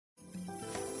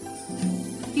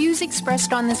views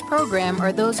expressed on this program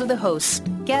are those of the hosts,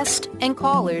 guests, and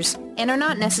callers, and are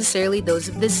not necessarily those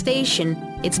of this station,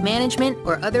 its management,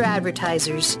 or other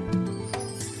advertisers.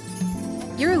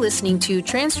 You're listening to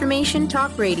Transformation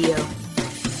Talk Radio.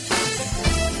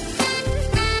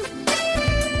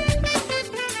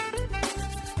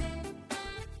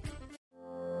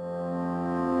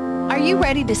 Are you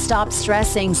ready to stop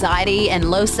stress, anxiety, and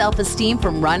low self-esteem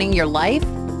from running your life?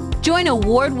 Join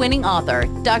award-winning author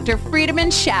Dr. Friedemann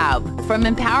Schaub from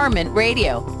Empowerment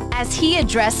Radio as he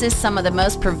addresses some of the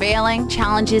most prevailing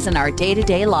challenges in our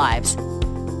day-to-day lives.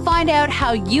 Find out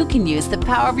how you can use the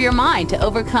power of your mind to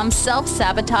overcome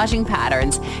self-sabotaging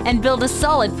patterns and build a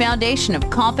solid foundation of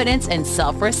confidence and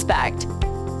self-respect.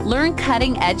 Learn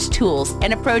cutting-edge tools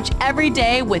and approach every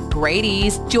day with great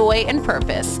ease, joy, and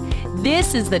purpose.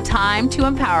 This is the time to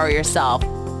empower yourself.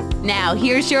 Now,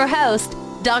 here's your host,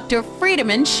 Dr.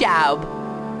 Friedemann Schaub.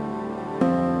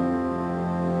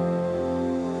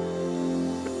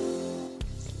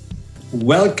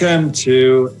 Welcome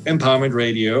to Empowerment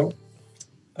Radio.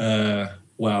 I'm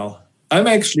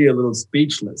actually a little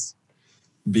speechless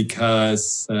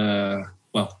because,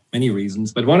 many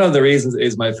reasons, but one of the reasons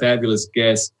is my fabulous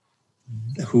guest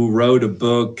who wrote a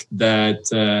book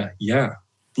that,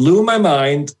 blew my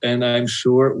mind, and I'm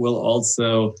sure will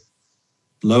also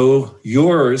blow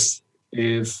yours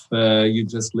if you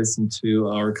just listen to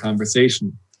our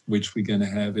conversation, which we're going to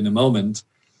have in a moment.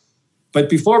 But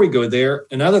before we go there,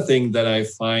 another thing that I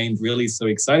find really so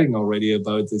exciting already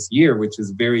about this year, which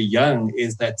is very young,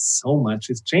 is that so much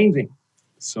is changing.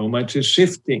 So much is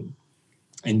shifting.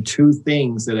 And two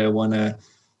things that I want to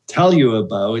tell you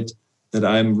about that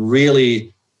I'm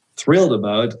really thrilled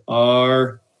about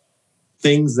are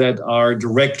things that are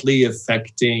directly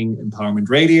affecting Empowerment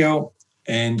Radio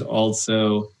and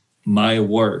also my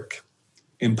work.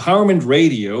 Empowerment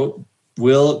Radio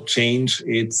will change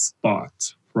its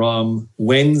spot from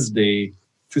Wednesday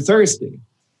to Thursday.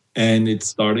 And it's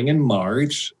starting in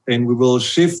March. And we will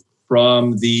shift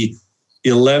from the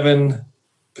 11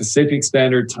 Pacific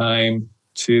Standard Time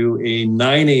to a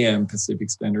 9 a.m. Pacific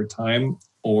Standard Time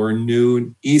or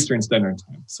noon Eastern Standard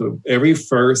Time. So every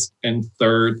first and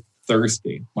third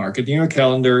Thursday, mark it in your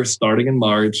calendar, starting in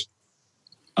March,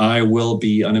 I will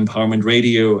be on Empowerment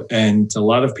Radio. And a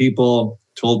lot of people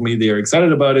told me they are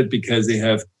excited about it because they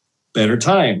have better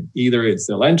time. Either it's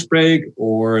their lunch break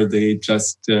or they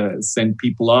just send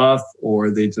people off or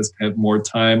they just have more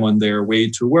time on their way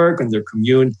to work, on their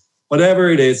commute, whatever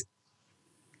it is.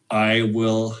 I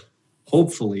will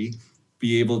hopefully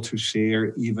be able to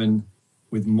share even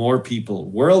with more people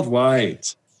worldwide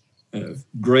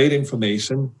great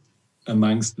information.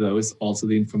 Amongst those, also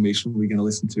the information we're going to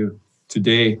listen to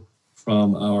today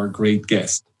from our great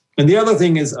guest. And the other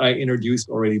thing is I introduced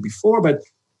already before, but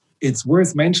it's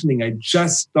worth mentioning, I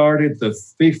just started the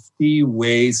 50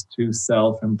 Ways to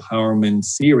Self-Empowerment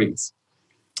series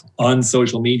on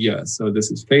social media. So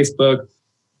this is Facebook,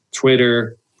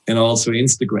 Twitter, and also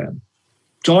Instagram.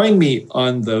 Join me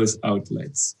on those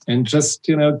outlets and just,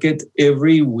 get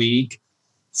every week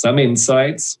some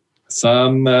insights,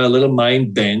 some little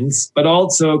mind bends, but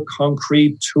also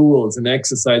concrete tools and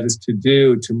exercises to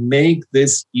do to make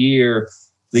this year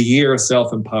the year of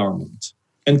self-empowerment.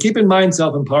 And keep in mind,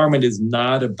 self-empowerment is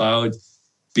not about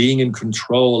being in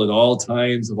control at all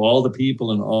times of all the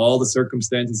people and all the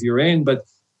circumstances you're in, but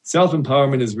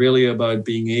self-empowerment is really about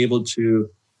being able to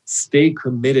stay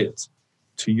committed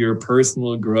to your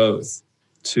personal growth,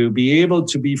 to be able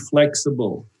to be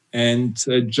flexible and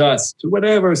to adjust to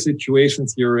whatever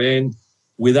situations you're in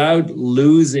without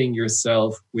losing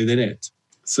yourself within it,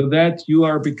 so that you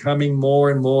are becoming more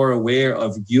and more aware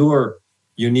of your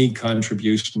unique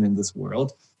contribution in this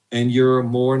world, and you're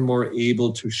more and more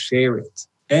able to share it,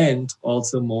 and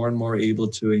also more and more able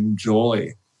to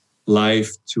enjoy life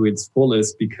to its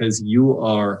fullest because you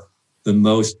are the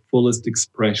most fullest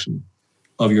expression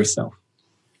of yourself.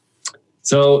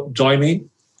 So join me,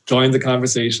 join the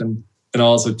conversation, and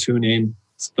also tune in.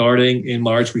 Starting in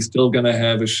March, we're still going to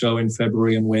have a show in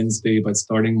February and Wednesday, but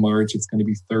starting March, it's going to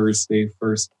be Thursday,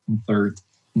 1st and 3rd,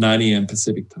 9 a.m.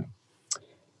 Pacific time.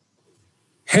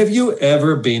 Have you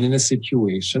ever been in a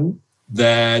situation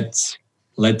that,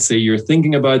 let's say you're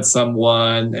thinking about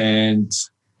someone and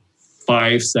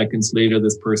 5 seconds later,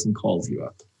 this person calls you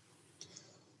up?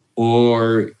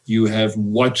 Or you have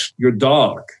watched your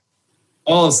dog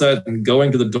all of a sudden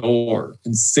going to the door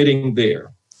and sitting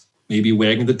there, maybe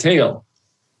wagging the tail,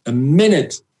 a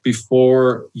minute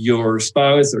before your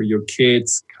spouse or your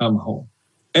kids come home,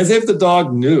 as if the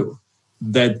dog knew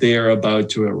that they're about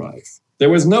to arrive. There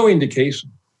was no indication.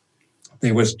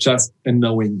 There was just a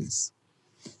knowingness.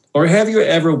 Or have you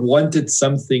ever wanted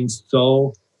something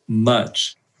so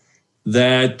much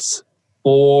that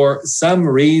for some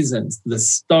reasons the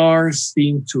stars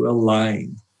seem to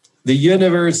align, the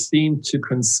universe seemed to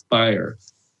conspire,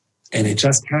 and it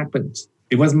just happened?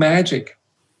 It was magic.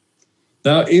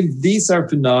 Now, if these are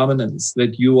phenomena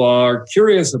that you are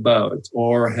curious about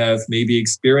or have maybe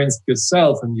experienced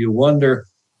yourself and you wonder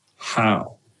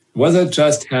how, was it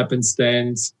just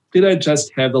happenstance? Did I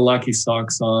just have the lucky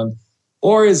socks on?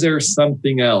 Or is there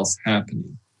something else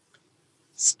happening?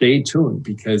 Stay tuned,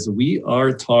 because we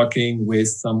are talking with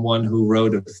someone who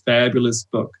wrote a fabulous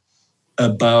book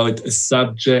about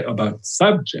subjects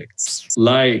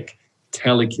like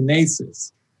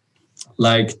telekinesis,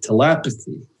 like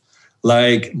telepathy,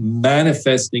 like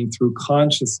manifesting through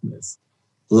consciousness,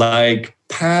 like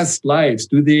past lives.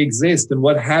 Do they exist? And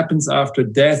what happens after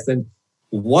death? And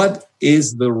what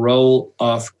is the role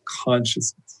of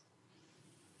consciousness?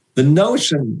 The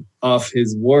notion of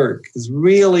his work is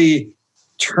really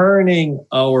turning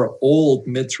our old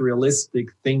materialistic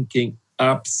thinking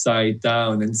upside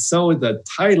down. And so the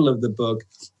title of the book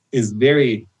is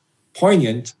very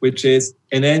poignant, which is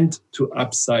An End to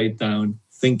Upside Down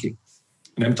Thinking.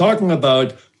 And I'm talking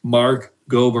about Mark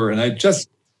Gober, and I just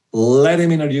let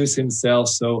him introduce himself.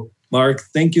 So, Mark,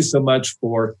 thank you so much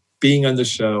for being on the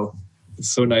show. It's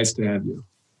so nice to have you.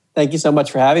 Thank you so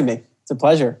much for having me. It's a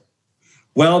pleasure.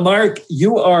 Well, Mark,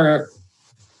 you are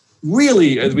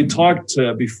really, as we talked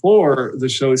before the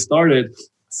show started,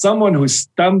 someone who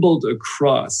stumbled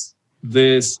across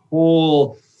this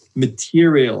whole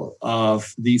material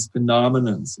of these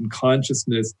phenomena and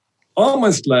consciousness,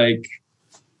 almost like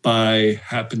by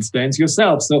happenstance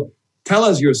yourself. So tell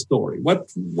us your story.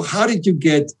 How did you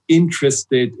get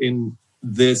interested in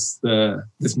this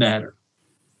matter?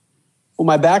 Well,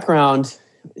 my background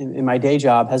in my day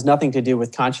job has nothing to do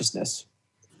with consciousness.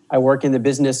 I work in the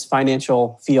business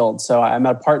financial field. So I'm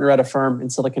a partner at a firm in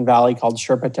Silicon Valley called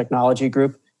Sherpa Technology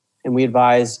Group, and we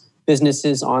advise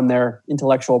businesses on their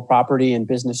intellectual property and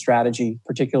business strategy,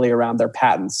 particularly around their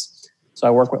patents. So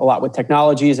I work a lot with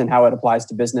technologies and how it applies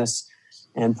to business.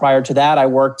 And prior to that, I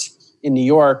worked in New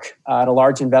York at a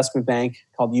large investment bank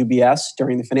called UBS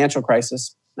during the financial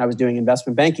crisis. And I was doing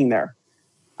investment banking there.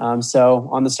 So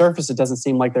on the surface, it doesn't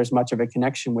seem like there's much of a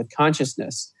connection with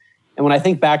consciousness. And when I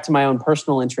think back to my own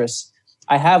personal interests,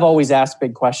 I have always asked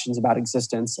big questions about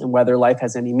existence and whether life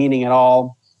has any meaning at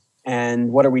all.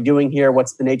 And what are we doing here?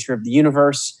 What's the nature of the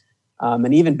universe?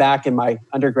 And even back in my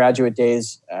undergraduate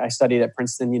days, I studied at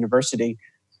Princeton University.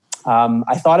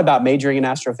 I thought about majoring in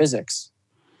astrophysics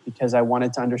because I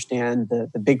wanted to understand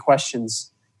the big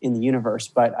questions in the universe.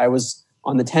 But I was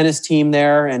on the tennis team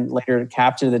there and later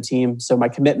captain of the team. So my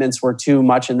commitments were too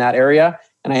much in that area.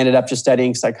 And I ended up just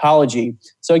studying psychology.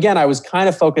 So again, I was kind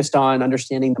of focused on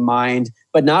understanding the mind,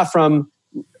 but not from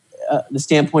the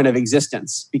standpoint of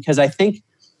existence, because I think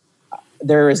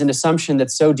there is an assumption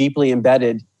that's so deeply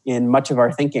embedded in much of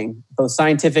our thinking, both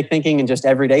scientific thinking and just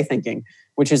everyday thinking,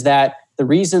 which is that the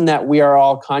reason that we are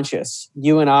all conscious,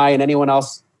 you and I and anyone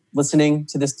else listening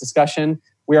to this discussion,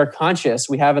 we are conscious,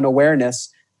 we have an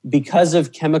awareness because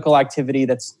of chemical activity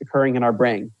that's occurring in our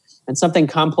brain. And something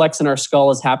complex in our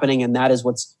skull is happening, and that is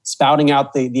what's spouting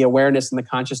out the awareness and the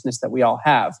consciousness that we all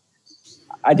have.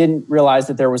 I didn't realize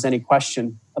that there was any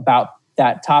question about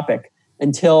that topic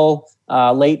until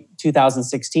late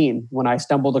 2016, when I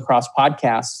stumbled across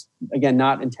podcasts, again,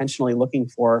 not intentionally looking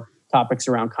for topics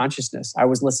around consciousness. I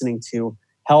was listening to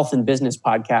health and business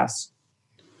podcasts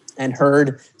and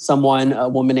heard a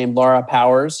woman named Laura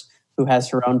Powers, who has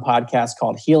her own podcast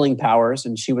called Healing Powers.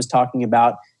 And she was talking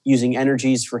about using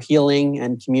energies for healing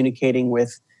and communicating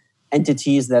with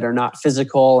entities that are not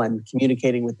physical and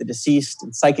communicating with the deceased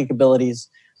and psychic abilities.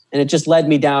 And it just led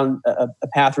me down a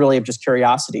path really of just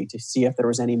curiosity to see if there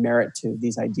was any merit to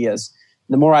these ideas.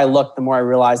 And the more I looked, the more I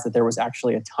realized that there was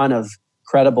actually a ton of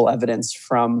credible evidence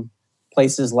from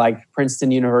places like Princeton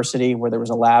University, where there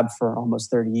was a lab for almost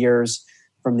 30 years,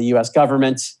 from the US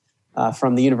government,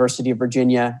 from the University of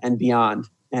Virginia and beyond.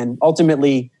 And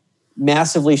ultimately,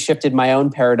 massively shifted my own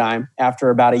paradigm after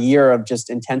about a year of just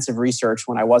intensive research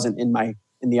when I wasn't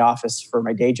in the office for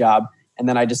my day job. And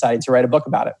then I decided to write a book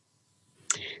about it.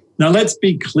 Now, let's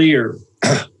be clear.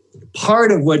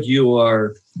 Part of what you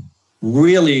are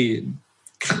really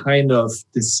kind of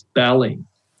dispelling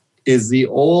is the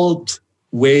old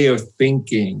way of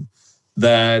thinking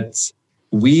that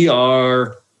we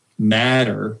are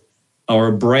matter,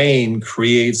 our brain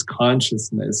creates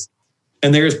consciousness,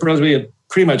 and there's probably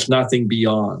pretty much nothing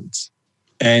beyond.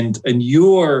 And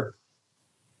your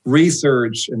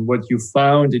research and what you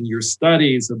found in your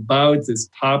studies about this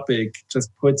topic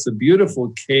just puts a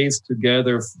beautiful case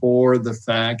together for the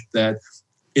fact that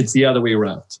it's the other way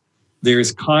around.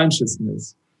 There's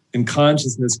consciousness, and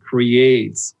consciousness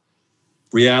creates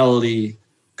reality.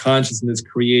 Consciousness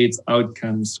creates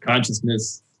outcomes.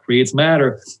 Consciousness creates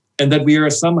matter, and that we are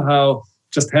somehow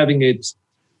just having it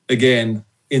again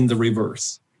in the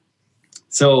reverse.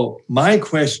 So my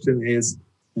question is,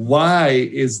 why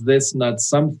is this not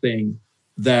something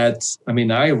that,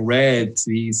 I read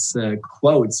these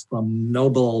quotes from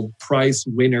Nobel Prize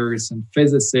winners and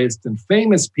physicists and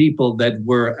famous people that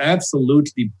were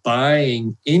absolutely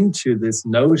buying into this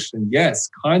notion. Yes,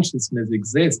 consciousness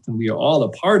exists and we are all a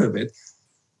part of it,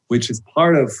 which is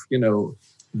part of,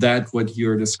 that what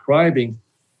you're describing.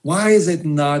 Why is it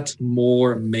not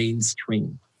more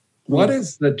mainstream? What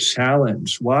is the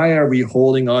challenge? Why are we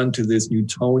holding on to this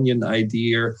Newtonian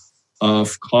idea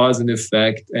of cause and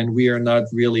effect, and we are not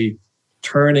really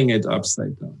turning it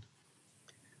upside down?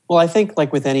 Well, I think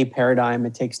like with any paradigm,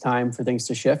 it takes time for things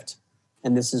to shift.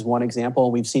 And this is one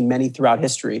example. We've seen many throughout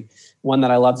history. One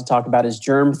that I love to talk about is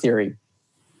germ theory,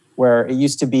 where it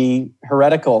used to be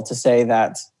heretical to say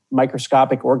that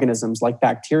microscopic organisms like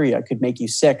bacteria could make you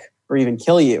sick or even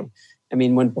kill you.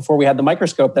 Before we had the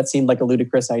microscope, that seemed like a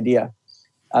ludicrous idea.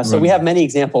 So we have many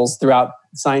examples throughout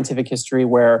scientific history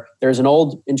where there's an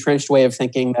old entrenched way of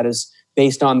thinking that is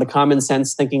based on the common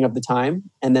sense thinking of the time,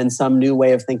 and then some new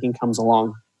way of thinking comes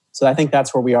along. So I think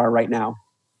that's where we are right now.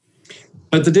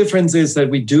 But the difference is that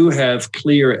we do have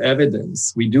clear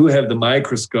evidence. We do have the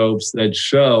microscopes that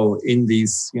show in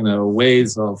these,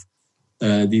 ways of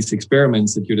these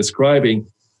experiments that you're describing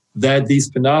that these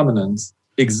phenomena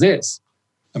exist.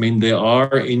 There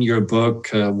are in your book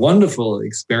wonderful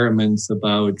experiments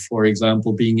about, for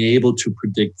example, being able to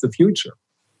predict the future,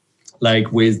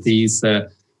 like with these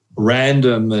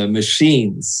random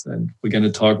machines. And we're going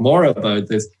to talk more about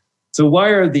this. So why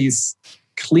are these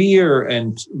clear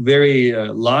and very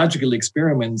logical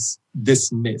experiments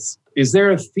dismissed? Is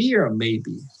there a fear,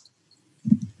 maybe?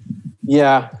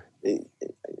 Yeah,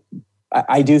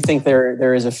 I do think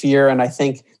there is a fear, and I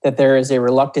think that there is a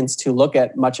reluctance to look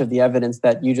at much of the evidence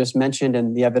that you just mentioned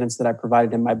and the evidence that I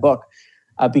provided in my book,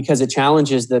 because it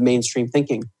challenges the mainstream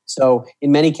thinking. So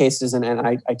in many cases, and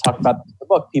I talk about this in the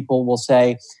book, people will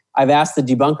say, I've asked the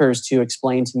debunkers to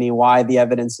explain to me why the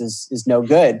evidence is no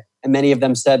good, and many of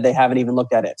them said they haven't even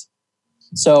looked at it.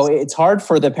 So it's hard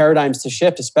for the paradigms to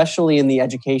shift, especially in the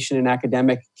education and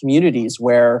academic communities,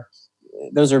 where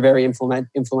those are very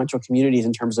influential communities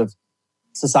in terms of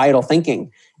societal thinking,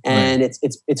 and right.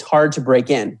 It's hard to break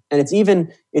in, and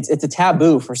it's a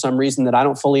taboo for some reason that I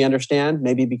don't fully understand.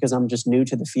 Maybe because I'm just new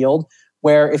to the field.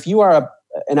 Where if you are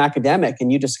an academic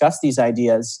and you discuss these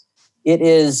ideas,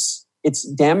 it's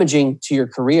damaging to your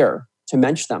career to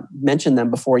mention them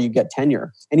before you get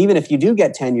tenure, and even if you do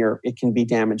get tenure, it can be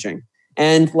damaging.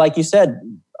 And like you said,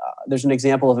 there's an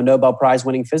example of a Nobel Prize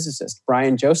winning physicist,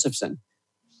 Brian Josephson,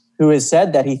 who has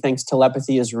said that he thinks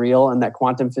telepathy is real and that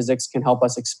quantum physics can help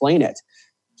us explain it.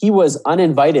 He was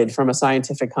uninvited from a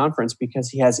scientific conference because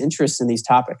he has interests in these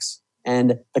topics.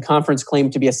 And the conference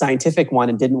claimed to be a scientific one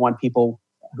and didn't want people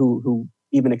who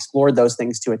even explored those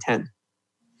things to attend.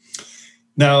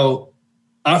 Now,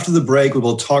 after the break, we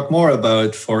will talk more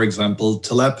about, for example,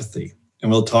 telepathy.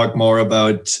 And we'll talk more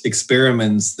about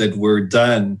experiments that were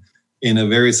done in a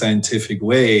very scientific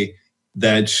way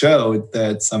that showed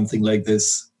that something like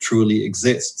this truly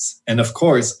exists. And of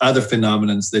course, other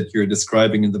phenomena that you're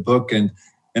describing in the book. And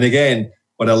again,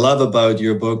 what I love about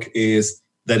your book is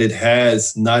that it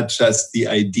has not just the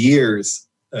ideas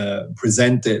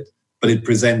presented, but it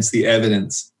presents the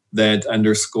evidence that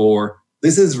underscore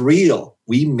this is real.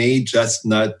 We may just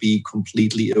not be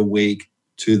completely awake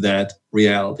to that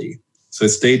reality. So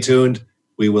stay tuned.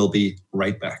 We will be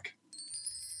right back.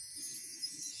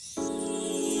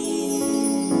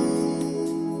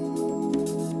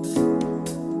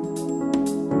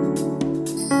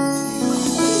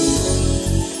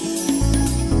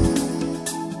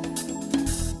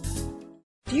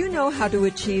 How to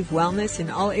achieve wellness in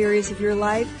all areas of your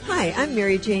life? Hi, I'm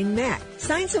Mary Jane Mack.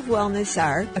 Signs of wellness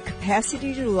are a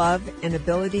capacity to love and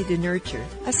ability to nurture,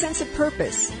 a sense of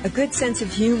purpose, a good sense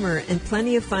of humor and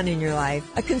plenty of fun in your life,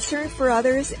 a concern for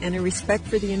others and a respect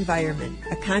for the environment,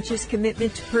 a conscious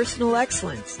commitment to personal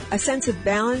excellence, a sense of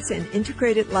balance and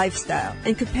integrated lifestyle,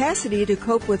 and capacity to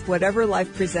cope with whatever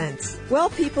life presents.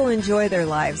 Well, people enjoy their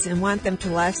lives and want them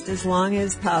to last as long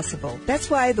as possible.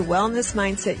 That's why the wellness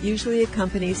mindset usually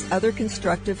accompanies other other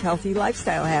constructive, healthy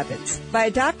lifestyle habits. By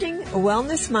adopting a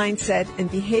wellness mindset and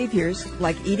behaviors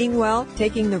like eating well,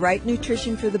 taking the right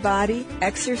nutrition for the body,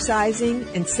 exercising,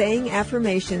 and saying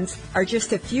affirmations are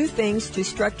just a few things to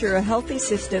structure a healthy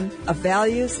system of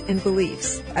values and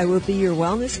beliefs. I will be your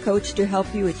wellness coach to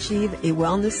help you achieve a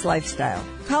wellness lifestyle.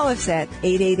 Call us at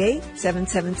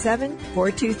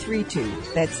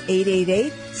 888-777-4232. That's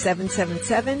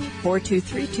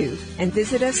 888-777-4232. And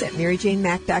visit us at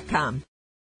MaryJaneMack.com.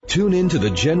 Tune in to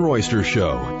The Jen Royster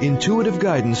Show, intuitive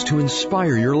guidance to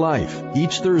inspire your life,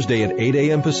 each Thursday at 8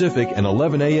 a.m. Pacific and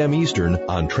 11 a.m. Eastern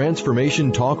on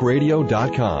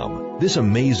TransformationTalkRadio.com. This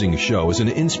amazing show is an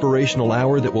inspirational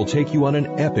hour that will take you on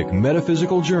an epic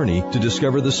metaphysical journey to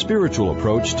discover the spiritual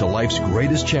approach to life's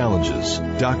greatest challenges.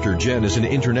 Dr. Jen is an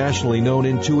internationally known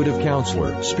intuitive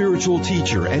counselor, spiritual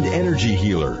teacher, and energy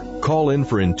healer. Call in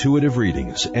for intuitive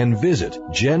readings and visit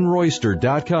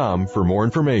JenRoyster.com for more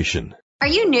information. Are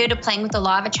you new to playing with the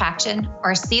law of attraction or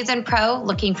a seasoned pro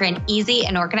looking for an easy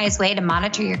and organized way to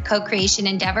monitor your co-creation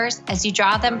endeavors as you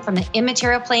draw them from the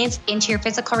immaterial planes into your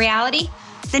physical reality?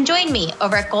 Then join me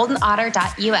over at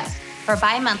goldenotter.us for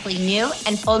bi-monthly new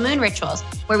and full moon rituals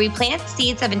where we plant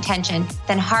seeds of intention,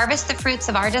 then harvest the fruits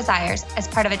of our desires as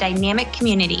part of a dynamic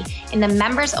community in the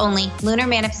members-only Lunar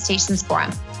Manifestations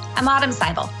Forum. I'm Autumn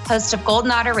Seibel, host of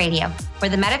Golden Otter Radio, where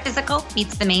the metaphysical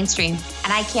meets the mainstream,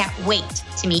 and I can't wait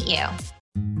to meet you.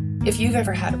 If you've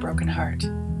ever had a broken heart,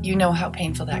 you know how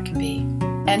painful that can be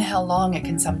and how long it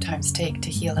can sometimes take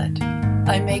to heal it.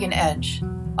 I'm Megan Edge,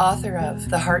 author of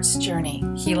The Heart's Journey,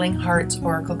 Healing Hearts,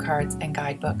 Oracle Cards, and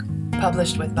Guidebook,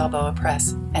 published with Balboa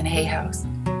Press and Hay House.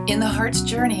 In The Heart's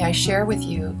Journey, I share with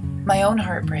you my own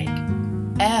heartbreak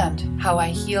and how I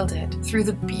healed it through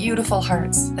the beautiful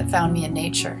hearts that found me in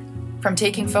nature. From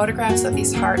taking photographs of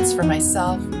these hearts for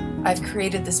myself, I've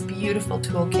created this beautiful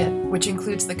toolkit, which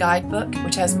includes the guidebook,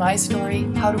 which has my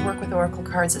story, how to work with oracle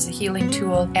cards as a healing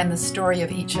tool, and the story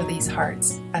of each of these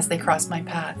hearts as they cross my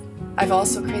path. I've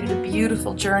also created a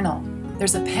beautiful journal.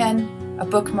 There's a pen, a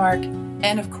bookmark,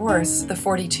 and of course, the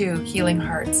 42 Healing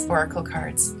Hearts Oracle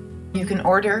cards. You can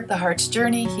order The Heart's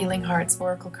Journey, Healing Hearts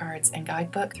Oracle Cards, and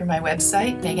Guidebook through my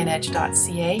website,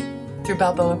 meganedge.ca, through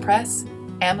Balboa Press,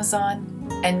 Amazon,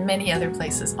 and many other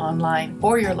places online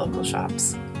or your local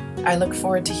shops. I look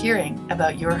forward to hearing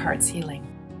about your heart's healing.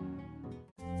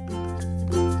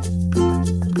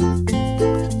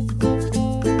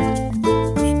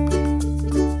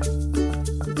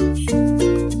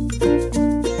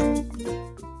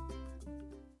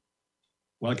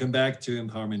 Welcome back to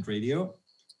Empowerment Radio.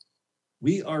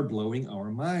 We are blowing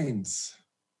our minds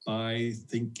by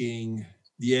thinking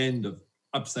the end of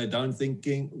Upside Down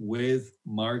Thinking with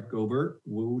Mark Gober,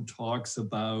 who talks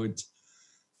about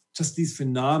just these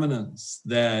phenomenons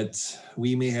that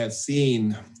we may have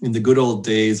seen in the good old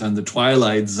days on the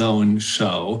Twilight Zone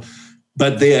show,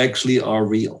 but they actually are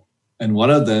real. And one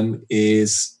of them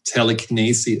is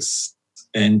telekinesis.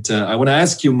 And I want to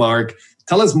ask you, Mark,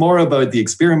 tell us more about the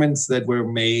experiments that were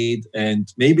made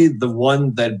and maybe the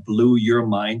one that blew your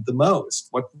mind the most.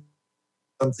 What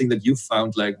something that you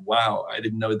found like, wow, I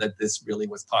didn't know that this really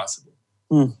was possible?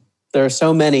 There are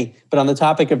so many, but on the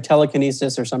topic of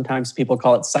telekinesis, or sometimes people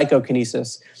call it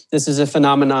psychokinesis, this is a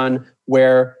phenomenon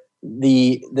where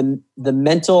the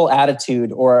mental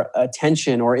attitude or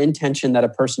attention or intention that a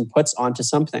person puts onto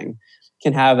something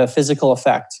can have a physical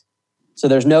effect. So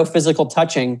there's no physical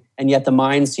touching, and yet the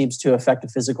mind seems to affect a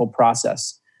physical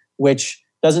process, which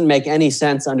doesn't make any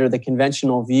sense under the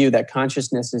conventional view that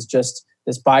consciousness is just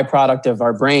this byproduct of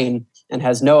our brain and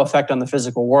has no effect on the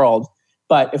physical world.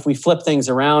 But if we flip things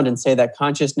around and say that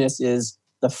consciousness is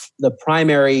the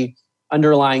primary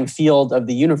underlying field of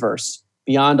the universe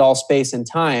beyond all space and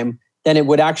time, then it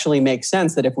would actually make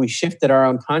sense that if we shifted our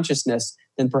own consciousness,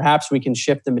 then perhaps we can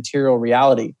shift the material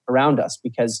reality around us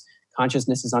because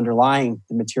consciousness is underlying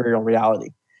the material reality.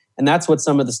 And that's what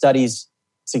some of the studies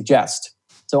suggest.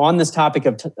 So on this topic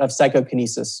of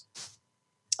psychokinesis.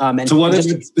 So what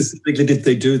specifically did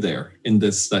they do there in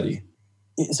this study?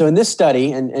 So in this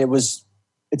study, and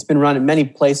it's been run in many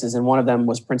places, and one of them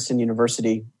was Princeton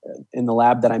University in the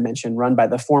lab that I mentioned, run by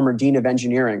the former dean of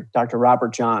engineering, Dr.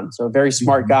 Robert John. So a very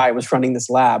smart guy was running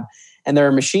this lab. And there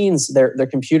are machines, they're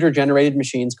computer-generated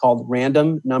machines called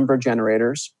random number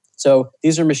generators. So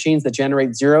these are machines that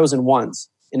generate zeros and ones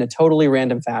in a totally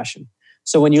random fashion.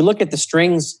 So when you look at the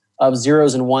strings of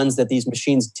zeros and ones that these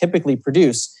machines typically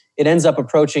produce, it ends up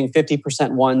approaching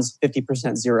 50% ones,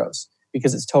 50% zeros,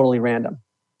 because it's totally random.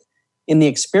 In the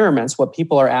experiments, what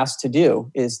people are asked to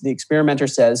do is the experimenter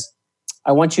says,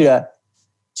 I want you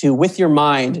to with your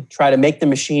mind, try to make the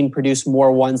machine produce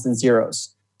more ones than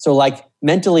zeros. So like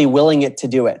mentally willing it to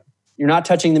do it. You're not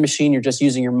touching the machine, you're just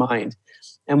using your mind.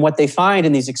 And what they find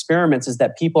in these experiments is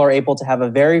that people are able to have a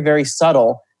very, very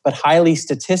subtle but highly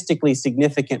statistically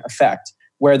significant effect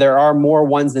where there are more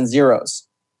ones than zeros.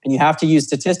 And you have to use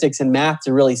statistics and math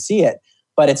to really see it.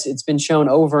 But it's been shown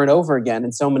over and over again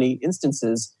in so many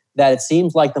instances that it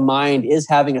seems like the mind is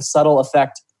having a subtle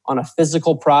effect on a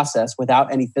physical process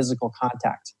without any physical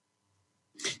contact.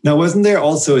 Now, wasn't there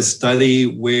also a study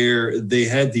where they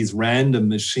had these random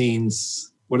machines?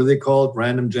 What are they called?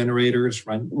 Random generators?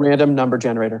 Random number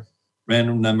generator.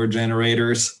 Random number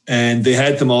generators. And they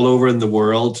had them all over in the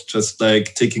world, just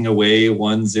like ticking away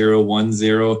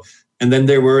 1010. And then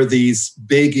there were these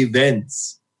big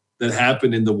events that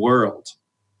happened in the world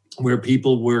where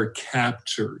people were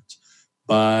captured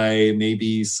by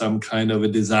maybe some kind of a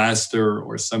disaster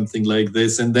or something like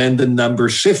this. And then the number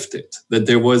shifted, that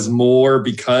there was more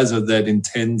because of that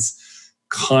intense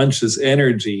conscious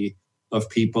energy of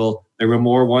people. There were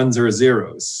more ones or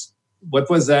zeros. What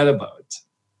was that about?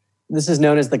 This is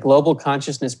known as the Global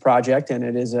Consciousness Project, and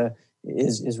it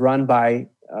is run by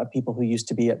people who used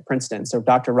to be at Princeton. So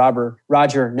Dr.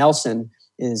 Roger Nelson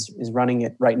is running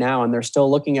it right now, and they're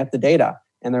still looking at the data,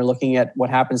 and they're looking at what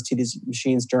happens to these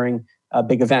machines during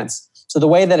big events. So the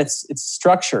way that it's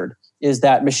structured is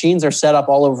that machines are set up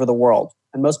all over the world,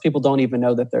 and most people don't even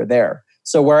know that they're there.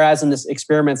 So whereas in this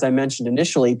experiments I mentioned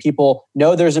initially, people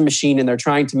know there's a machine and they're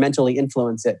trying to mentally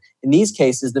influence it. In these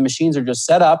cases, the machines are just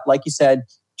set up, like you said,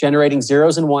 generating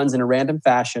zeros and ones in a random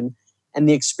fashion. And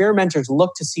the experimenters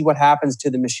look to see what happens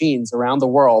to the machines around the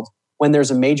world when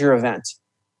there's a major event.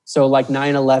 So like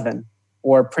 9/11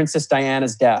 or Princess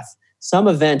Diana's death, some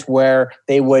event where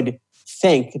they would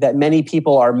think that many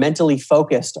people are mentally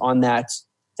focused on that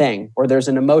thing, or there's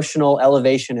an emotional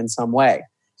elevation in some way.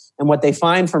 And what they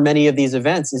find for many of these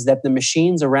events is that the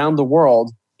machines around the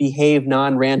world behave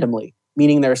non-randomly,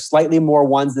 meaning there are slightly more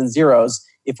ones than zeros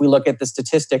if we look at the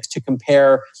statistics to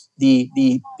compare the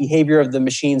behavior of the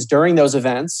machines during those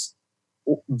events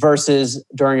versus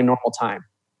during a normal time.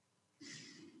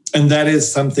 And that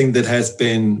is something that has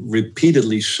been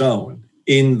repeatedly shown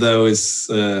in those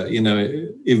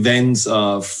events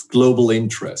of global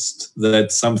interest,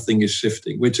 that something is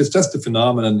shifting, which is just a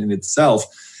phenomenon in itself.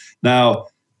 Now,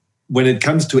 when it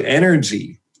comes to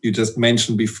energy, you just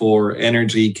mentioned before,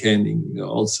 energy can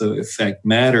also affect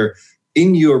matter.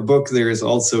 In your book, there is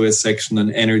also a section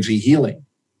on energy healing.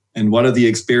 And one of the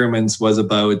experiments was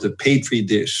about a petri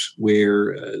dish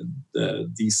where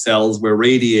these cells were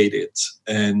radiated,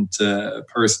 and a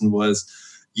person was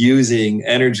using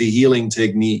energy healing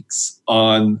techniques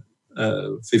on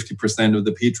 50% of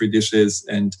the petri dishes.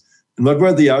 And what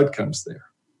were the outcomes there?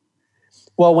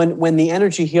 Well, when the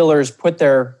energy healers put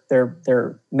their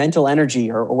mental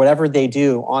energy or whatever they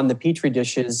do on the petri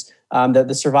dishes,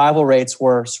 the survival rates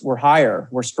were higher,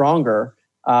 were stronger,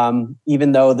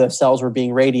 even though the cells were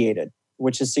being radiated,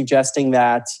 which is suggesting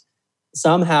that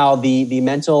somehow the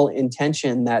mental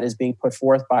intention that is being put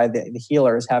forth by the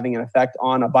healer is having an effect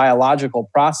on a biological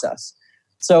process.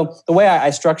 So the way I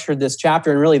structured this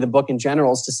chapter, and really the book in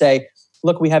general, is to say,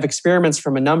 look, we have experiments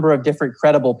from a number of different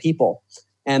credible people.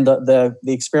 And the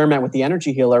experiment with the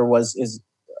energy healer is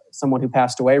someone who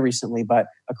passed away recently, but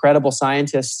a credible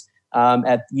scientist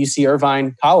at UC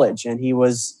Irvine College. And he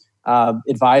was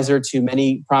advisor to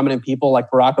many prominent people like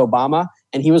Barack Obama,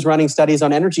 and he was running studies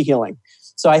on energy healing.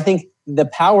 So I think the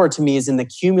power to me is in the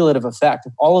cumulative effect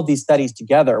of all of these studies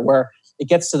together, where it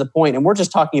gets to the point, and we're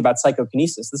just talking about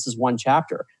psychokinesis. This is one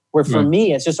chapter, where for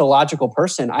me, as just a logical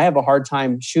person, I have a hard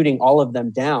time shooting all of them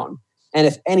down. And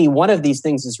if any one of these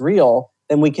things is real,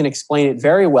 then we can explain it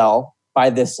very well by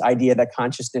this idea that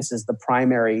consciousness is the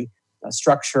primary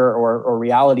structure or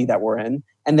reality that we're in.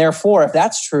 And therefore, if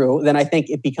that's true, then I think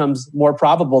it becomes more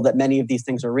probable that many of these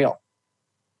things are real.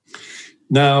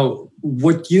 Now,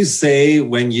 what you say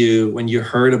when you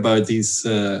heard about these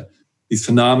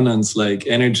phenomenons like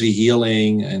energy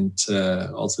healing and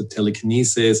also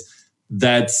telekinesis,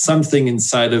 that something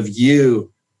inside of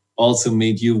you also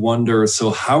made you wonder,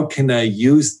 so how can I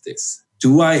use this?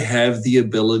 Do I have the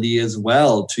ability as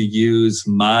well to use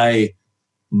my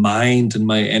mind and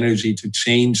my energy to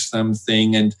change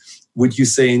something? And would you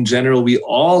say in general, we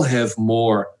all have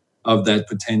more of that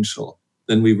potential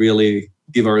than we really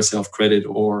give ourselves credit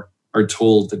or are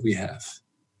told that we have?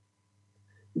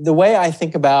 The way I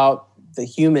think about the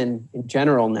human in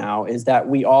general now is that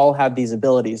we all have these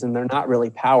abilities, and they're not really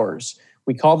powers.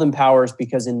 We call them powers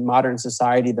because in modern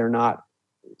society, they're not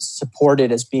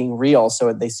supported as being real,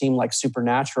 so they seem like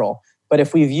supernatural. But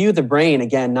if we view the brain,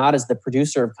 again, not as the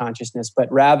producer of consciousness,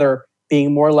 but rather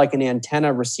being more like an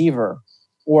antenna receiver,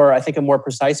 or I think a more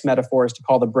precise metaphor is to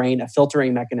call the brain a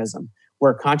filtering mechanism,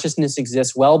 where consciousness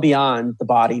exists well beyond the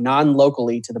body,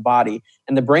 non-locally to the body,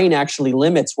 and the brain actually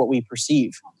limits what we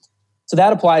perceive. So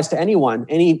that applies to anyone,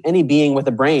 any being with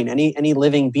a brain, any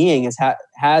living being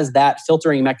has that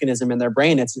filtering mechanism in their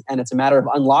brain. It's a matter of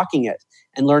unlocking it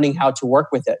and learning how to work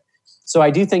with it. So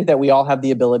I do think that we all have the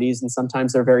abilities, and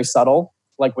sometimes they're very subtle,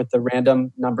 like with the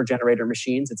random number generator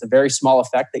machines. It's a very small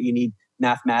effect that you need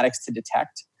mathematics to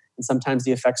detect. And sometimes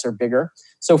the effects are bigger.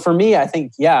 So for me, I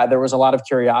think, there was a lot of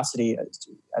curiosity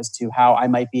as to how I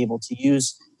might be able to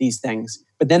use these things.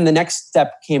 But then the next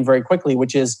step came very quickly,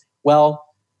 which is, well,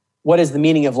 what is the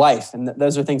meaning of life? And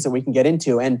those are things that we can get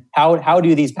into. And how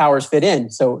do these powers fit in?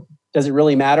 So does it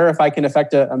really matter if I can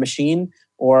affect a machine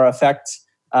or affect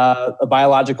a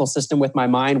biological system with my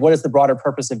mind? What is the broader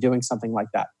purpose of doing something like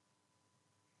that?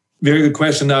 Very good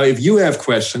question. Now, if you have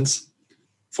questions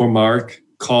for Mark,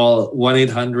 call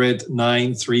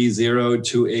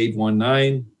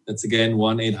 1-800-930-2819. That's again,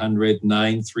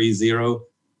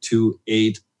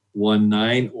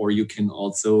 1-800-930-2819. Or you can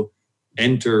also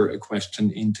enter a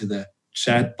question into the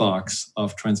chat box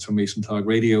of Transformation Talk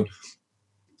Radio.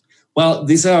 Well,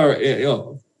 these are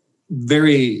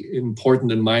very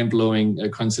important and mind-blowing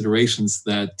considerations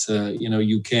that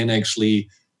you can actually,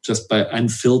 just by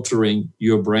unfiltering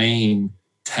your brain,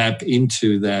 tap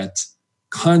into that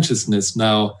consciousness.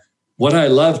 Now, what I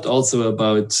loved also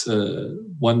about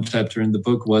one chapter in the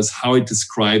book was how it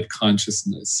described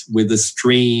consciousness with the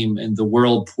stream and the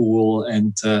whirlpool.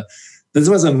 And this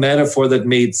was a metaphor that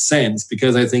made sense,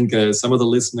 because I think some of the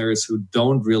listeners who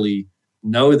don't really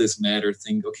know this matter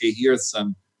think, okay, here are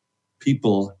some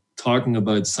people talking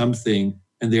about something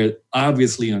and they're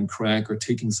obviously on crack or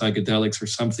taking psychedelics or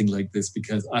something like this,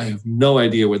 because I have no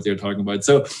idea what they're talking about.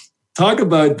 So talk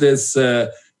about this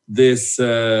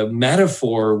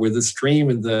metaphor with the stream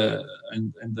and the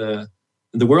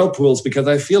whirlpools, because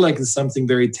I feel like it's something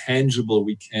very tangible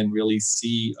we can really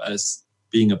see us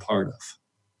being a part of.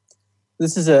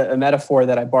 This is a metaphor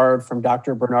that I borrowed from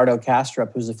Dr. Bernardo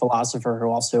Kastrup, who's a philosopher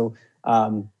who also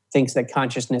thinks that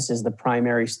consciousness is the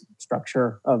primary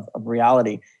structure of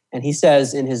reality. And he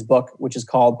says in his book, which is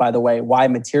called, by the way, Why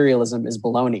Materialism is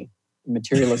Baloney.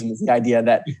 Materialism is the idea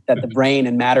that the brain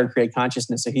and matter create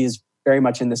consciousness. So he's very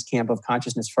much in this camp of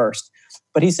consciousness first.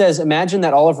 But he says, imagine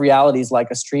that all of reality is like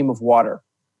a stream of water,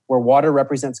 where water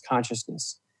represents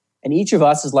consciousness. And each of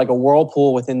us is like a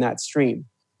whirlpool within that stream,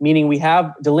 meaning we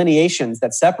have delineations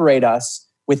that separate us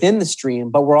within the stream,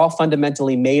 but we're all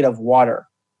fundamentally made of water.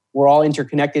 We're all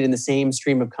interconnected in the same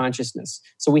stream of consciousness.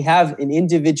 So we have an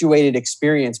individuated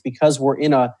experience because we're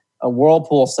in a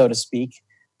whirlpool, so to speak,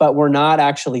 but we're not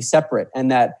actually separate,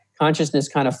 and that consciousness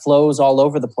kind of flows all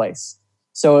over the place.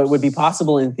 So it would be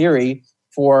possible in theory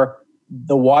for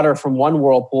the water from one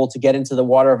whirlpool to get into the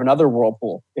water of another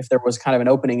whirlpool if there was kind of an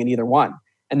opening in either one.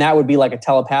 And that would be like a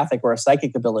telepathic or a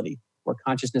psychic ability, where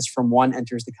consciousness from one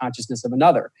enters the consciousness of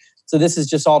another. So this is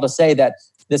just all to say that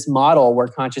this model where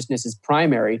consciousness is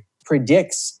primary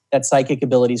predicts that psychic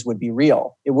abilities would be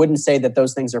real. It wouldn't say that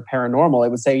those things are paranormal. It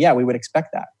would say, yeah, we would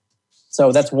expect that.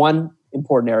 So that's one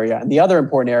important area. And the other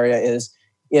important area is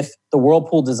if the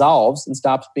whirlpool dissolves and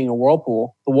stops being a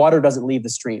whirlpool, the water doesn't leave the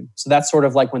stream. So that's sort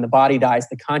of like when the body dies,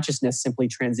 the consciousness simply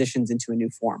transitions into a new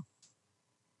form.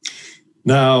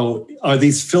 Now, are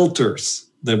these filters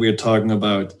that we're talking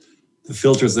about, the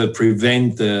filters that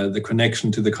prevent the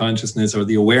connection to the consciousness or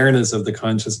the awareness of the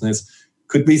consciousness,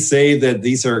 could we say that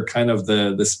these are kind of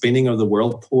the spinning of the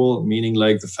whirlpool, meaning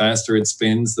like the faster it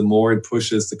spins, the more it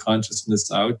pushes the consciousness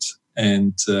out,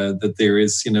 and that there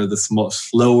is, the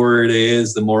slower it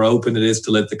is, the more open it is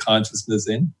to let the consciousness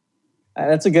in?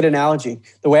 That's a good analogy.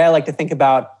 The way I like to think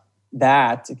about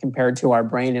that compared to our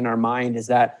brain and our mind is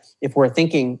that if we're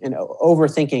thinking and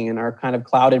overthinking and are kind of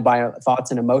clouded by our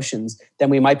thoughts and emotions, then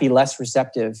we might be less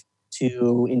receptive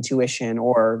to intuition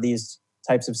or these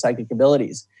types of psychic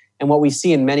abilities. And what we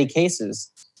see in many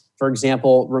cases, for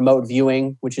example, remote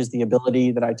viewing, which is the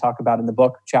ability that I talk about in the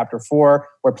book, chapter 4,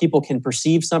 where people can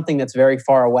perceive something that's very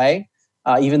far away,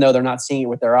 even though they're not seeing it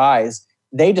with their eyes.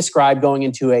 They describe going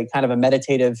into a kind of a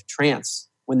meditative trance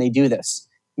when they do this.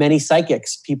 Many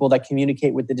psychics, people that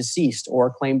communicate with the deceased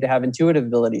or claim to have intuitive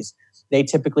abilities, they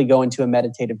typically go into a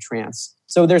meditative trance.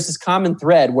 So there's this common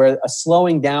thread where a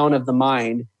slowing down of the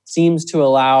mind seems to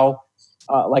allow,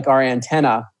 like our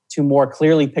antenna, to more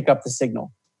clearly pick up the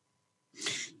signal.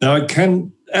 Now, I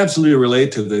can absolutely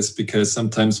relate to this, because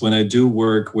sometimes when I do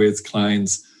work with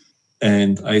clients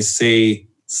and I say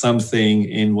something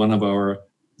in one of our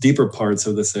deeper parts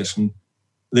of the session,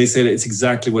 they say that it's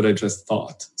exactly what I just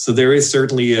thought. So there is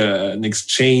certainly an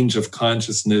exchange of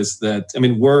consciousness that,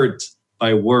 word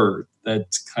by word,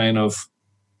 that kind of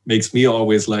makes me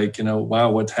always like, wow,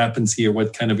 what happens here?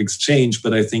 What kind of exchange?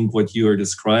 But I think what you are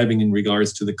describing in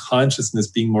regards to the consciousness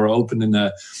being more open in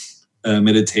a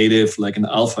meditative, like an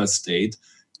alpha state,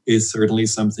 is certainly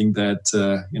something that,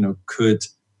 could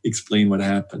explain what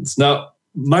happens. Now,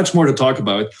 much more to talk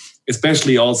about,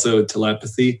 especially also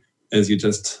telepathy, as you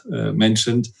just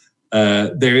mentioned.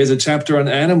 There is a chapter on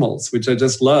animals, which I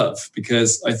just love,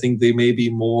 because I think they may be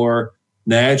more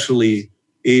naturally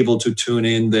able to tune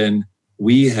in than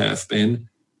we have been.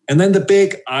 And then the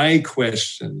big I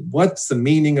question: what's the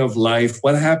meaning of life?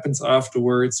 What happens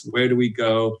afterwards? Where do we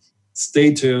go?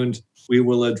 Stay tuned. We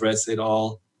will address it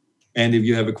all. And if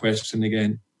you have a question,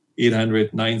 again,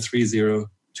 800-930-2819.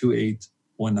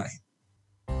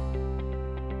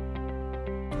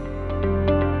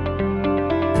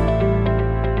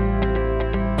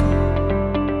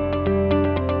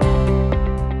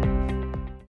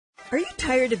 Are you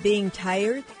tired of being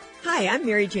tired? Hi, I'm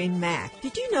Mary Jane Mack.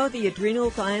 Did you know the adrenal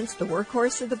glands, the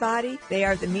workhorse of the body? They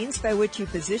are the means by which you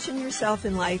position yourself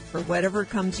in life for whatever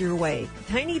comes your way.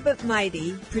 Tiny but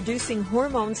mighty, producing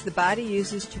hormones the body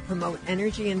uses to promote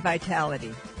energy and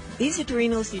vitality. These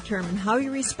adrenals determine how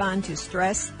you respond to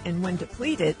stress, and when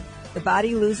depleted, the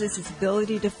body loses its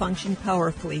ability to function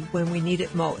powerfully when we need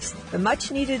it most. The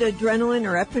much-needed adrenaline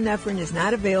or epinephrine is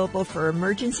not available for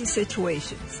emergency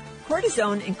situations.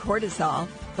 Cortisone and cortisol,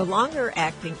 the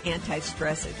longer-acting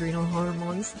anti-stress adrenal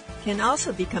hormones, can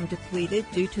also become depleted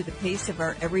due to the pace of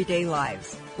our everyday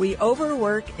lives. We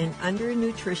overwork and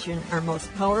undernutrition, our most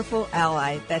powerful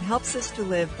ally that helps us to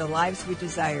live the lives we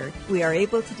desire. We are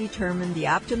able to determine the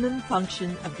optimum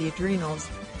function of the adrenals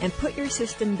and put your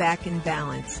system back in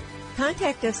balance.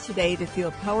 Contact us today to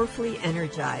feel powerfully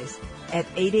energized at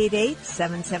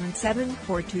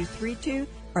 888-777-4232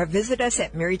 or visit us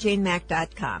at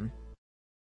maryjanemack.com.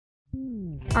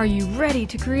 Are you ready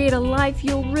to create a life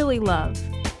you'll really love?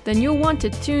 Then you'll want to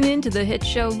tune in to the hit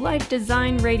show Life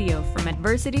Design Radio, From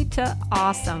Adversity to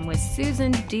Awesome with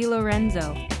Susan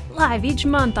DiLorenzo, live each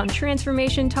month on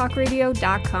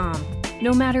TransformationTalkRadio.com.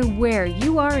 No matter where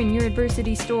you are in your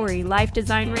adversity story, Life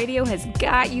Design Radio has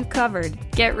got you covered.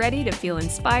 Get ready to feel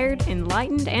inspired,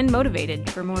 enlightened, and motivated.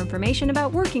 For more information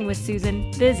about working with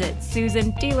Susan, visit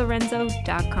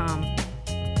SusanDiLorenzo.com.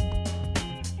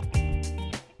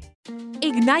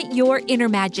 Ignite your inner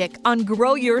magic on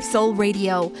Grow Your Soul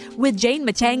Radio with Jane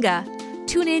Matanga.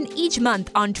 Tune in each month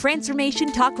on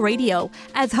Transformation Talk Radio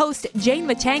as host Jane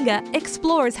Matanga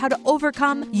explores how to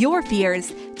overcome your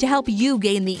fears to help you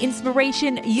gain the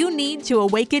inspiration you need to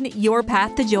awaken your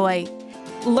path to joy.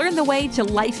 Learn the way to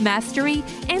life mastery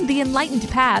and the enlightened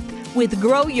path with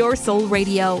Grow Your Soul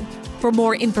Radio. For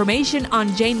more information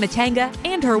on Jane Matanga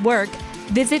and her work,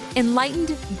 visit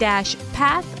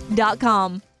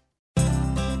enlightened-path.com.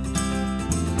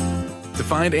 To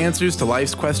find answers to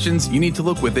life's questions, you need to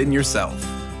look within yourself.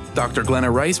 Dr. Glenna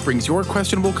Rice brings your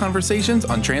questionable conversations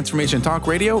on Transformation Talk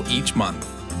Radio each month.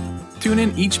 Tune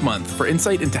in each month for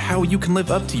insight into how you can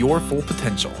live up to your full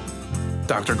potential.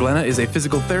 Dr. Glenna is a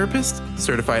physical therapist,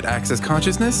 certified Access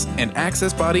Consciousness, and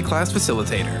Access Body Class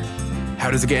facilitator.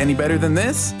 How does it get any better than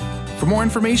this? For more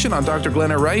information on Dr.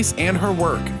 Glenna Rice and her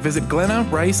work, visit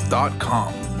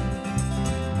glennarice.com.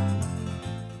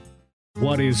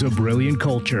 What is a brilliant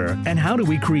culture, and how do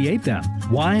we create them?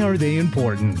 Why are they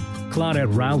important?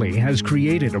 Claudette Rowley has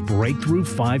created a breakthrough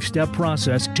 5-step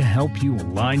process to help you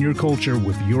align your culture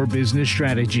with your business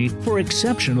strategy for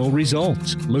exceptional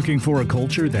results. Looking for a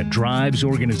culture that drives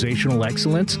organizational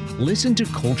excellence? Listen to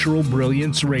Cultural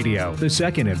Brilliance Radio, the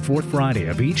second and fourth Friday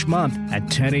of each month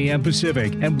at 10 a.m.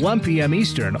 Pacific and 1 p.m.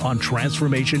 Eastern on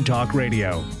Transformation Talk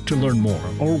Radio. To learn more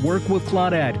or work with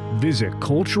Claudette, visit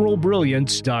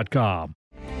culturalbrilliance.com.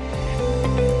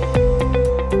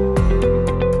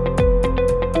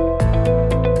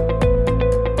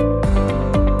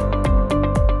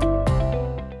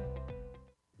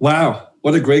 Wow,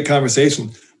 what a great conversation.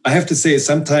 I have to say,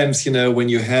 sometimes, when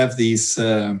you have these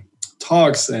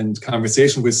talks and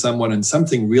conversation with someone and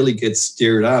something really gets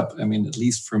stirred up, I mean, at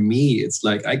least for me, it's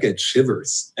like I get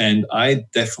shivers. And I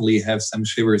definitely have some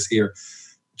shivers here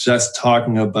just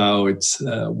talking about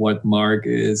what Mark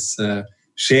is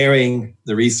sharing,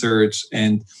 the research,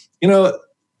 and,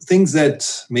 things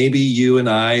that maybe you and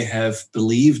I have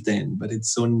believed in. But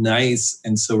it's so nice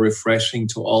and so refreshing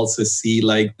to also see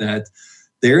like that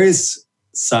there is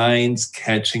science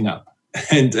catching up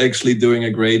and actually doing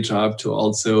a great job to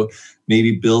also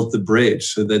maybe build the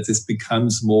bridge so that this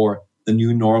becomes more the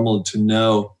new normal, to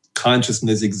know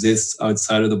consciousness exists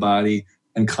outside of the body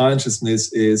and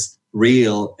consciousness is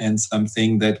real and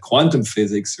something that quantum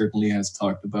physics certainly has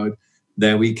talked about,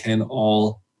 that we can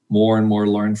all more and more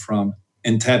learn from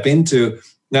and tap into.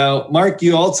 Now, Mark,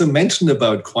 you also mentioned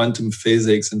about quantum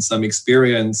physics and some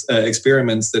experiments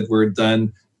that were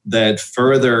done that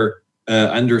further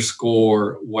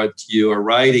underscore what you are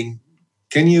writing.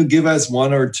 Can you give us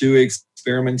one or two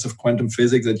experiments of quantum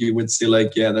physics that you would say,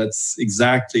 like, yeah, that's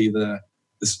exactly the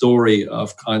story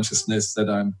of consciousness that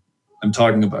I'm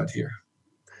talking about here?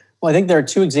 Well, I think there are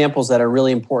two examples that are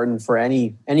really important for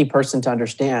any person to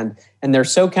understand, and they're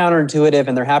so counterintuitive,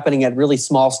 and they're happening at really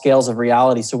small scales of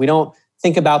reality. So we don't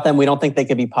think about them, we don't think they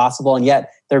could be possible, and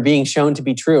yet they're being shown to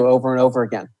be true over and over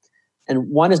again. And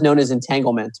one is known as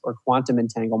entanglement or quantum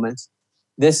entanglement.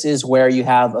 This is where you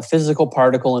have a physical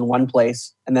particle in one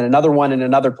place and then another one in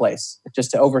another place,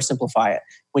 just to oversimplify it.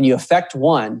 When you affect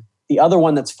one, the other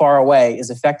one that's far away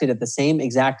is affected at the same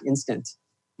exact instant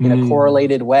in a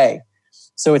correlated way.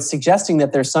 So it's suggesting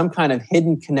that there's some kind of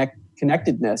hidden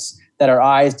connectedness that our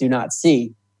eyes do not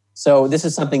see. So this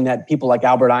is something that people like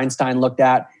Albert Einstein looked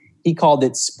at. He called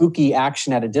it spooky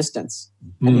action at a distance.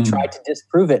 And he tried to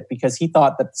disprove it because he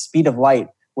thought that the speed of light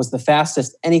was the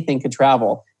fastest anything could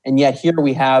travel. And yet here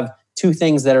we have two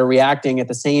things that are reacting at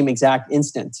the same exact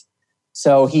instant.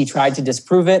 So he tried to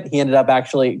disprove it. He ended up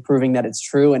actually proving that it's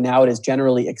true, and now it is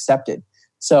generally accepted.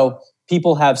 So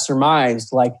people have surmised,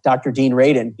 like Dr. Dean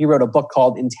Radin, he wrote a book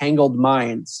called Entangled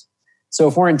Minds. So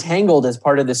if we're entangled as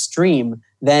part of the stream,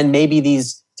 then maybe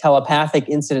these telepathic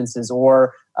incidences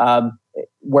or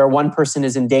where one person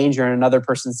is in danger and another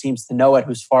person seems to know it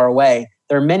who's far away.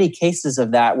 There are many cases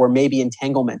of that where maybe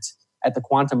entanglement at the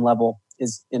quantum level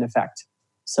is in effect.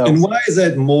 So, and why is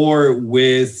that more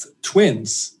with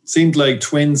twins? Seemed like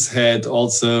twins had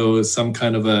also some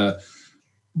kind of a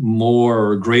more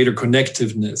or greater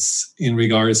connectiveness in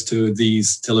regards to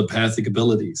these telepathic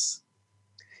abilities.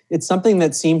 It's something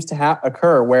that seems to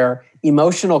occur where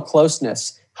emotional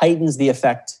closeness heightens the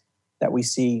effect that we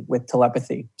see with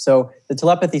telepathy. So the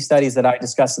telepathy studies that I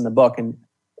discuss in the book, and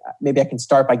maybe I can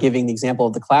start by giving the example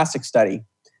of the classic study,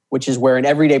 which is where an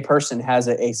everyday person has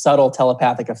a subtle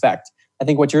telepathic effect. I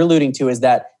think what you're alluding to is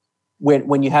that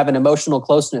when you have an emotional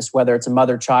closeness, whether it's a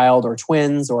mother-child or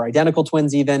twins or identical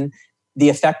twins even, the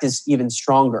effect is even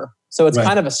stronger. So it's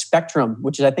kind of a spectrum,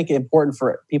 which is, I think, important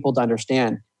for people to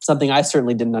understand. Something I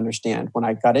certainly didn't understand when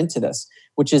I got into this,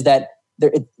 which is that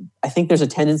I think there's a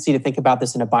tendency to think about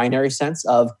this in a binary sense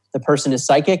of the person is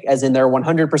psychic, as in they're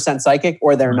 100% psychic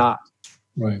or they're not.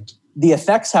 Right. The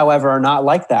effects, however, are not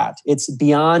like that. It's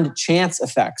beyond chance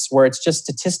effects where it's just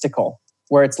statistical,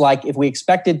 where it's like if we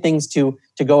expected things to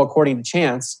go according to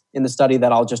chance in the study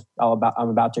that I'm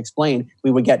about to explain,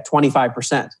 we would get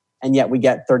 25%, and yet we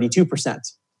get 32%.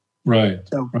 Right.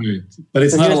 But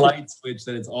it's not a light switch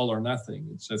that it's all or nothing.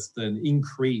 It's just an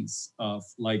increase of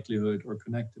likelihood or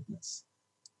connectiveness.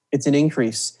 It's an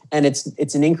increase, and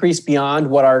it's an increase beyond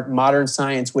what our modern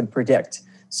science would predict.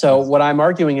 So what I'm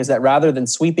arguing is that rather than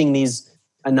sweeping these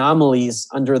anomalies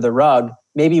under the rug,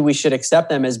 maybe we should accept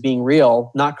them as being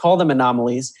real, not call them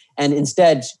anomalies, and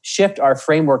instead shift our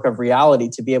framework of reality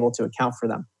to be able to account for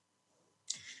them.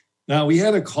 Now, we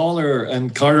had a caller,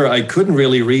 and Carter, I couldn't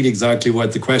really read exactly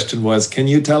what the question was. Can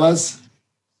you tell us?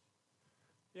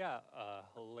 Yeah,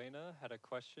 Helena had a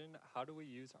question. How do we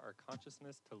use our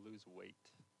consciousness to lose weight?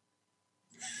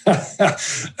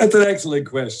 That's an excellent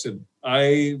question.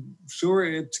 I'm sure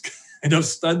it kind of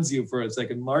stuns you for a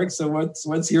second, Mark. So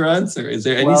what's your answer? Is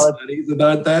there any studies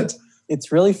about that?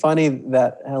 It's really funny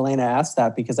that Helena asked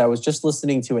that, because I was just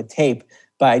listening to a tape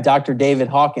by Dr. David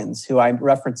Hawkins, who I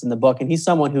reference in the book. And he's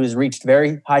someone who has reached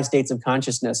very high states of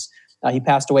consciousness. He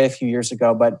passed away a few years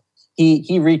ago, but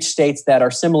he reached states that are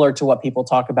similar to what people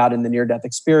talk about in the near-death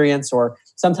experience, or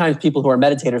sometimes people who are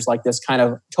meditators like this kind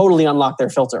of totally unlock their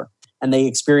filter and they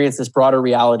experience this broader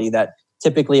reality that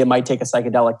typically it might take a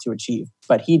psychedelic to achieve.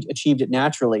 But he achieved it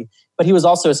naturally. But he was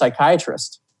also a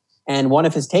psychiatrist. And one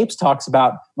of his tapes talks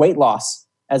about weight loss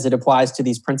as it applies to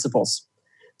these principles.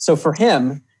 So for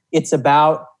him, it's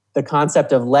about the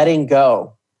concept of letting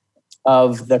go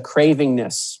of the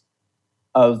cravingness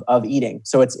of eating.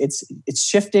 So it's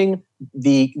shifting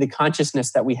the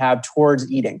consciousness that we have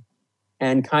towards eating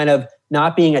and kind of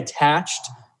not being attached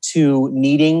to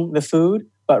needing the food,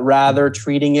 but rather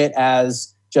treating it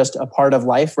as just a part of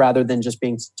life rather than just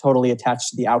being totally attached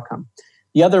to the outcome.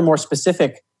 The other more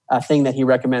specific thing that he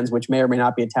recommends, which may or may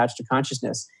not be attached to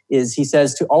consciousness, is he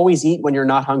says to always eat when you're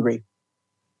not hungry.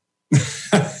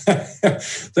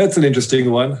 That's an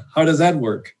interesting one. How does that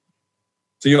work?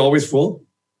 So you're always full?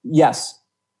 Yes.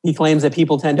 He claims that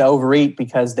people tend to overeat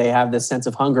because they have this sense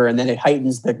of hunger, and then it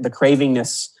heightens the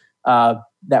cravingness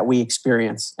that we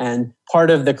experience. And part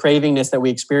of the cravingness that we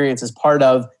experience is part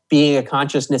of being a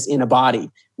consciousness in a body.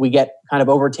 We get kind of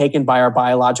overtaken by our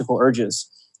biological urges.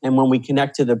 And when we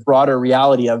connect to the broader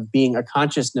reality of being a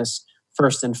consciousness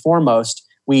first and foremost,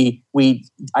 we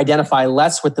identify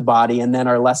less with the body and then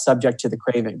are less subject to the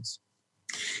cravings.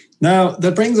 Now,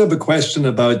 that brings up a question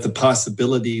about the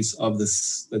possibilities of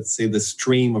this, let's say, the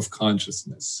stream of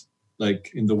consciousness,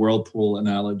 like in the whirlpool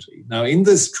analogy. Now, in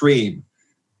this stream,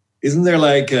 isn't there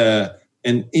like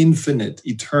an infinite,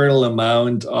 eternal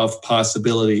amount of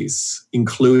possibilities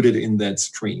included in that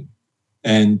stream?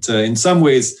 And in some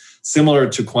ways, similar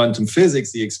to quantum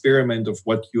physics, the experiment of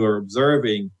what you're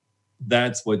observing,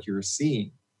 that's what you're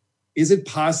seeing. Is it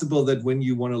possible that when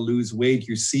you want to lose weight,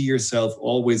 you see yourself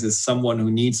always as someone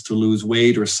who needs to lose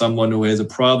weight or someone who has a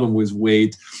problem with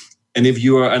weight? And if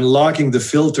you are unlocking the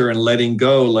filter and letting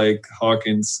go, like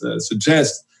Hawkins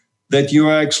suggests, that you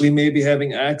are actually maybe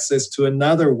having access to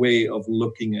another way of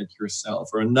looking at yourself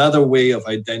or another way of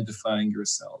identifying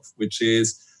yourself, which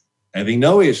is having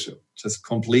no issue, just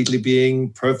completely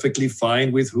being perfectly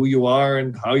fine with who you are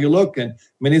and how you look. And I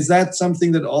mean, is that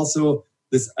something that also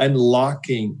this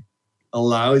unlocking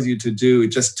allows you to do,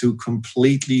 just to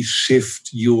completely shift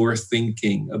your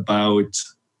thinking about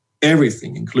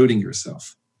everything, including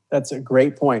yourself? That's a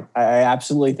great point. I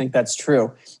absolutely think that's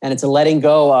true. And it's a letting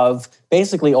go of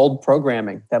basically old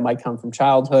programming that might come from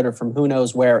childhood or from who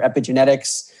knows where,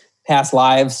 epigenetics, past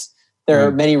lives. There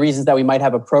are many reasons that we might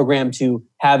have a program to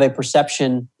have a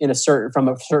perception from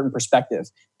a certain perspective.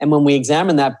 And when we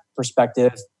examine that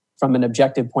perspective from an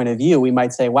objective point of view, we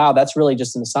might say, wow, that's really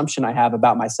just an assumption I have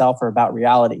about myself or about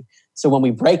reality. So when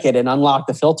we break it and unlock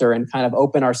the filter and kind of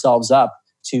open ourselves up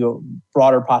to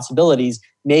broader possibilities,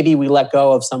 maybe we let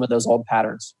go of some of those old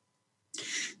patterns.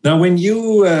 Now, when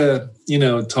you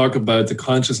talk about the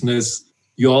consciousness,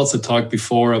 you also talked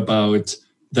before about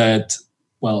that,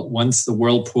 well, once the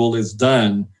whirlpool is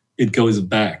done, it goes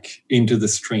back into the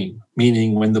stream,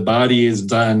 meaning when the body is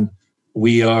done,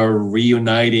 we are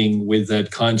reuniting with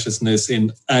that consciousness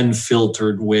in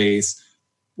unfiltered ways.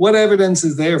 What evidence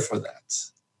is there for that?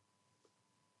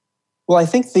 Well, I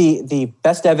think the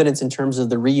best evidence in terms of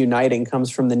the reuniting comes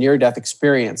from the near-death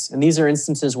experience. And these are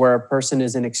instances where a person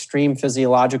is in extreme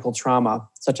physiological trauma,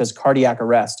 such as cardiac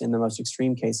arrest in the most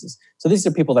extreme cases. So these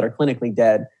are people that are clinically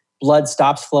dead. Blood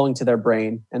stops flowing to their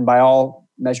brain, and by all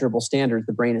measurable standards,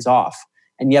 the brain is off.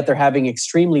 And yet they're having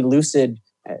extremely lucid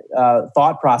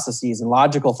thought processes and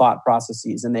logical thought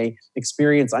processes, and they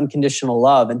experience unconditional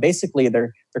love. And basically,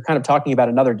 they're kind of talking about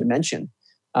another dimension.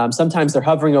 Sometimes they're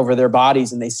hovering over their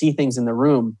bodies and they see things in the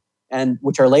room, and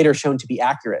which are later shown to be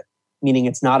accurate, meaning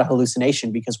it's not a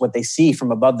hallucination because what they see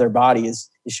from above their body is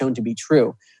shown to be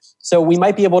true. So we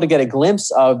might be able to get a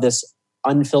glimpse of this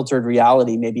unfiltered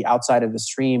reality, maybe outside of the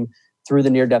stream, through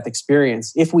the near-death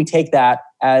experience, if we take that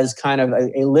as kind of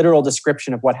a literal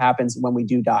description of what happens when we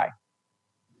do die.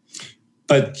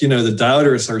 But, the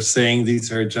doubters are saying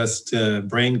these are just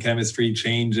brain chemistry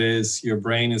changes. Your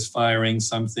brain is firing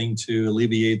something to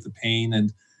alleviate the pain.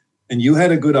 And you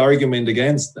had a good argument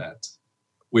against that,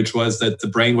 which was that the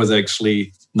brain was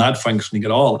actually not functioning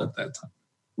at all at that time.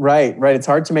 Right. It's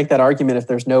hard to make that argument if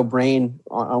there's no brain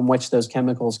on which those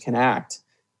chemicals can act.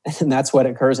 And that's what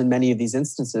occurs in many of these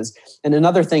instances. And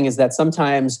another thing is that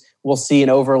sometimes we'll see an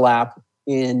overlap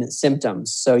in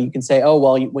symptoms. So you can say, oh,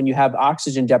 well, when you have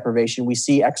oxygen deprivation, we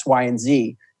see X, Y, and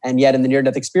Z. And yet in the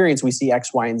near-death experience, we see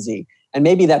X, Y, and Z. And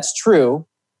maybe that's true,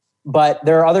 but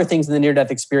there are other things in the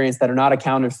near-death experience that are not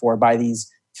accounted for by these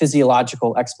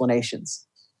physiological explanations,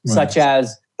 such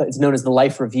as it's known as the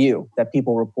life review that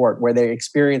people report, where they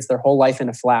experience their whole life in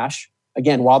a flash.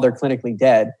 Again, while they're clinically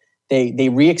dead, they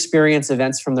re-experience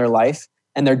events from their life,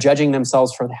 and they're judging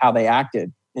themselves for how they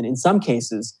acted. And in some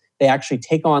cases, they actually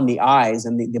take on the eyes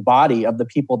and the body of the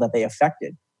people that they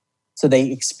affected. So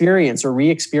they experience or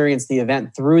re-experience the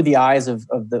event through the eyes of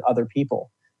the other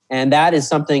people. And that is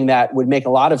something that would make a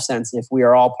lot of sense if we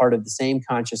are all part of the same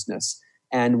consciousness,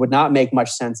 and would not make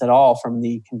much sense at all from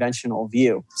the conventional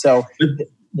view. So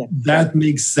that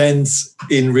makes sense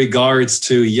in regards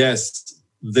to, yes,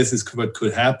 this is what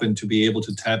could happen, to be able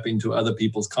to tap into other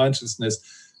people's consciousness.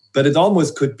 But it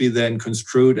almost could be then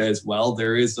construed as, well,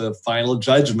 there is a final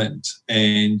judgment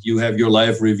and you have your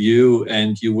life review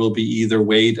and you will be either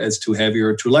weighed as too heavy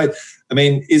or too light. I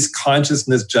mean, is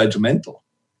consciousness judgmental?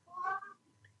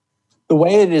 The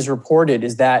way it is reported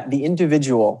is that the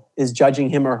individual is judging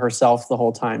him or herself the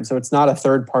whole time. So it's not a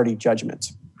third-party judgment.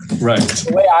 Right.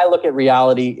 The way I look at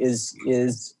reality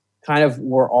is kind of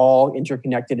we're all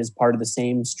interconnected as part of the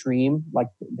same stream, like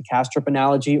the Kastrup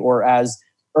analogy, or as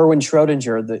Erwin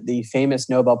Schrödinger, the famous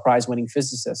Nobel Prize-winning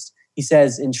physicist, he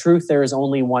says, in truth, there is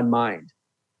only one mind.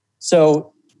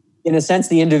 So in a sense,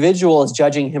 the individual is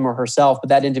judging him or herself, but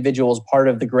that individual is part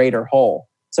of the greater whole.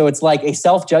 So it's like a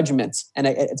self-judgment, and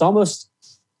it's almost,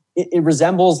 it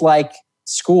resembles like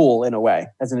school in a way,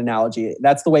 as an analogy.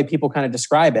 That's the way people kind of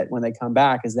describe it when they come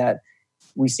back, is that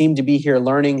we seem to be here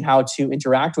learning how to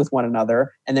interact with one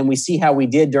another, and then we see how we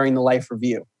did during the life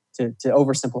review, to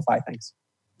oversimplify things.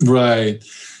 Right.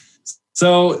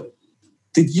 So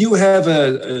did you have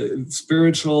a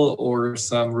spiritual or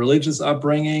some religious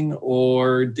upbringing,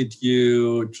 or did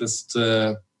you just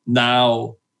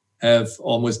now have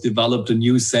almost developed a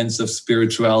new sense of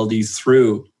spirituality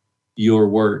through your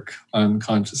work on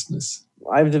consciousness?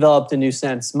 I've developed a new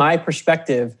sense. My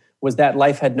perspective was that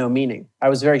life had no meaning. I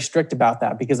was very strict about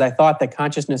that because I thought that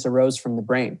consciousness arose from the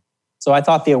brain. So I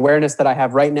thought the awareness that I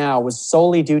have right now was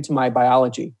solely due to my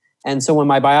biology. And so when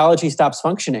my biology stops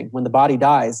functioning, when the body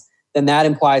dies, then that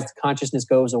implies the consciousness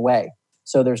goes away.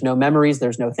 So there's no memories,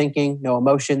 there's no thinking, no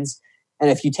emotions. And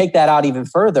if you take that out even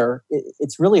further,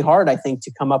 it's really hard, I think,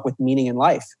 to come up with meaning in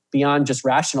life beyond just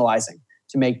rationalizing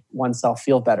to make oneself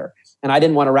feel better. And I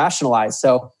didn't want to rationalize.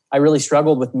 So I really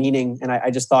struggled with meaning. And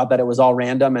I just thought that it was all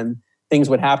random and things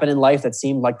would happen in life that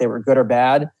seemed like they were good or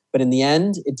bad. But in the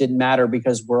end, it didn't matter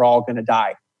because we're all going to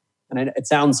die. And it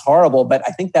sounds horrible, but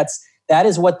I think that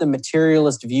is what the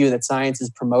materialist view that science is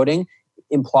promoting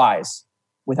implies,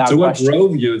 without question. So what question.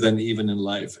 drove you then even in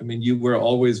life? I mean, you were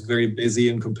always very busy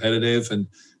and competitive, and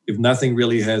if nothing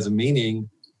really has a meaning,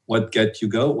 what got you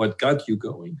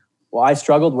going? Well, I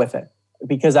struggled with it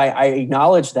because I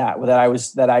acknowledged that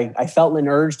I felt an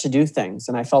urge to do things,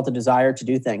 and I felt a desire to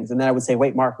do things. And then I would say,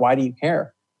 wait, Mark, why do you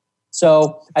care?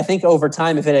 So I think over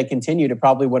time, if it had continued, it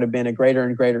probably would have been a greater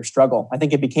and greater struggle. I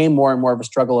think it became more and more of a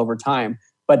struggle over time,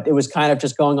 but it was kind of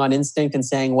just going on instinct and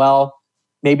saying, well,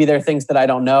 maybe there are things that I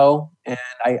don't know, and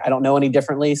I don't know any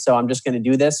differently, so I'm just going to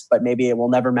do this, but maybe it will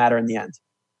never matter in the end.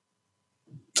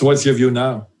 So what's your view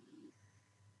now?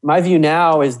 My view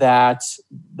now is that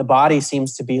the body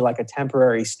seems to be like a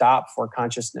temporary stop for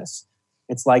consciousness.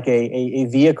 It's like a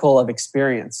vehicle of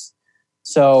experience.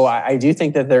 So I do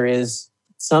think that there is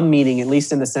some meaning, at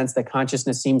least in the sense that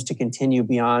consciousness seems to continue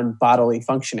beyond bodily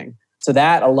functioning. So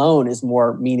that alone is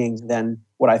more meaning than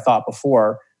what I thought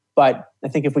before. But I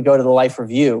think if we go to the life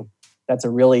review, that's a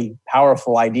really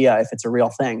powerful idea if it's a real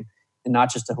thing and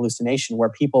not just a hallucination, where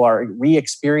people are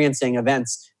re-experiencing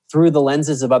events through the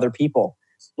lenses of other people.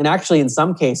 And actually, in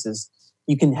some cases,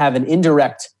 you can have an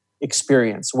indirect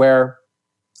experience where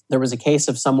there was a case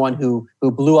of someone who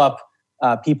blew up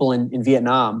people in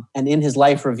Vietnam, and in his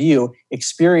life review,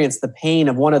 experienced the pain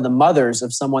of one of the mothers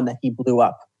of someone that he blew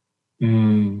up.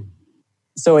 Mm.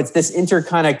 So it's this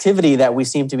interconnectivity that we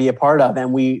seem to be a part of,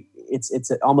 and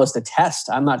it's almost a test,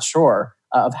 I'm not sure,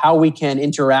 of how we can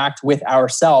interact with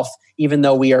ourselves, even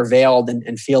though we are veiled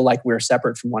and feel like we're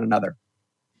separate from one another.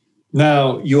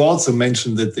 Now, you also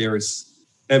mentioned that there is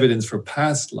evidence for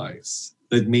past lives.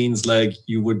 That means like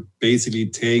you would basically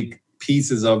take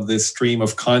pieces of this stream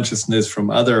of consciousness from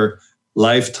other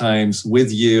lifetimes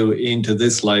with you into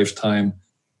this lifetime,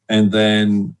 and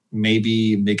then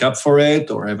maybe make up for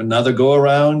it or have another go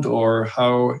around, or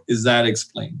how is that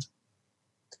explained?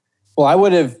 Well, I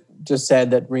would have just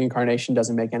said that reincarnation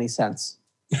doesn't make any sense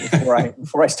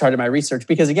before I started my research.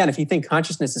 Because again, if you think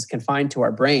consciousness is confined to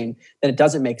our brain, then it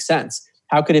doesn't make sense.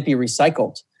 How could it be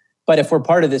recycled? But if we're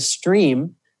part of this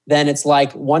stream, then it's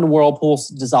like one whirlpool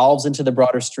dissolves into the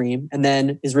broader stream and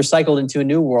then is recycled into a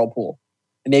new whirlpool.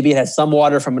 And maybe it has some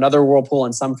water from another whirlpool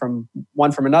and some from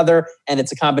one from another, and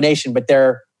it's a combination, but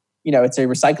it's a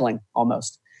recycling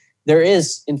almost. There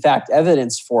is, in fact,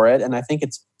 evidence for it, and I think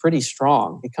it's pretty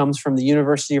strong. It comes from the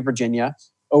University of Virginia,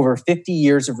 over 50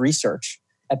 years of research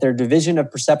at their Division of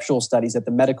Perceptual Studies at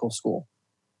the medical school.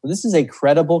 So this is a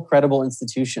credible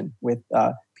institution with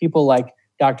people like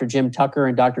Dr. Jim Tucker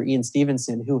and Dr. Ian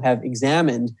Stevenson, who have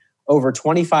examined over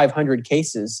 2,500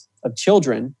 cases of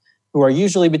children who are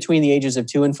usually between the ages of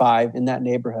 2 and 5 in that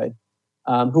neighborhood,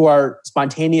 who are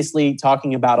spontaneously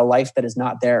talking about a life that is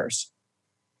not theirs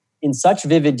in such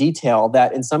vivid detail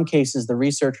that in some cases the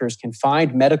researchers can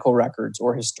find medical records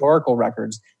or historical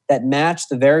records that match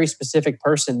the very specific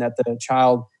person that the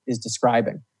child is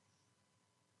describing.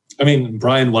 I mean,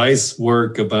 Brian Weiss'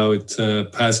 work about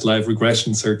past life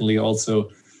regression, certainly also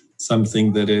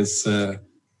something that is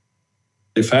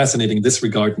fascinating in this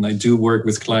regard. And I do work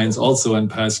with clients also on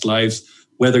past lives,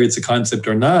 whether it's a concept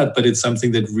or not, but it's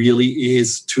something that really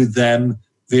is to them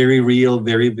very real,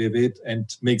 very vivid,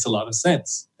 and makes a lot of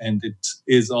sense. And it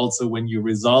is also, when you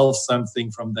resolve something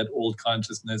from that old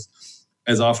consciousness,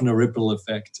 has often a ripple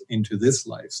effect into this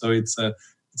life. So it's a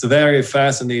very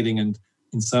fascinating and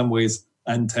in some ways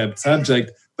untapped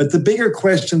subject. But the bigger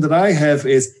question that I have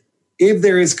is if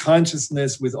there is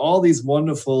consciousness with all these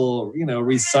wonderful,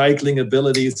 recycling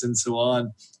abilities and so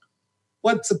on,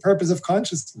 what's the purpose of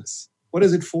consciousness? What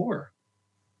is it for?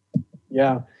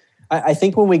 Yeah. I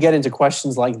think when we get into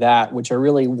questions like that, which are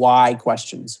really why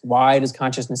questions, why does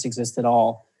consciousness exist at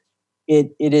all?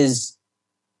 It is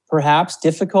perhaps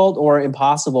difficult or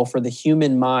impossible for the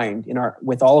human mind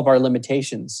with all of our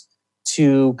limitations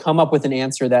to come up with an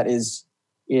answer that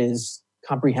is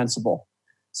comprehensible.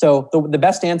 So the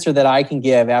best answer that I can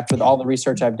give after all the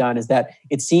research I've done is that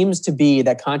it seems to be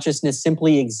that consciousness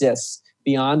simply exists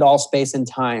beyond all space and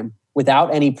time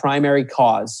without any primary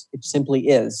cause. It simply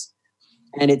is.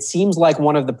 And it seems like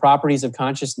one of the properties of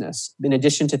consciousness, in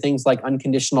addition to things like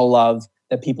unconditional love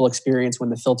that people experience when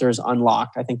the filter is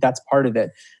unlocked, I think that's part of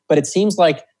it. But it seems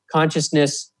like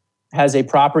consciousness has a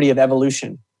property of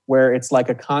evolution where it's like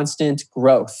a constant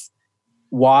growth.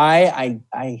 Why?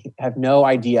 I have no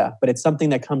idea, but it's something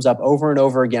that comes up over and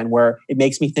over again where it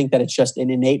makes me think that it's just an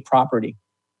innate property.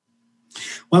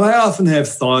 Well, I often have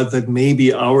thought that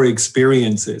maybe our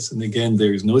experiences, and again,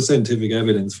 there's no scientific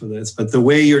evidence for this, but the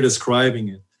way you're describing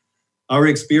it, our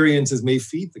experiences may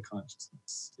feed the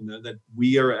consciousness, that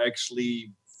we are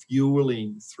actually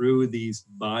fueling through these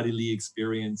bodily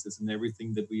experiences and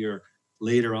everything that we are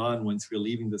later on, once we're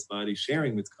leaving this body,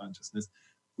 sharing with consciousness.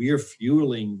 We are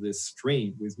fueling this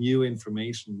stream with new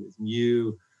information, with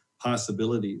new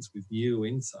possibilities, with new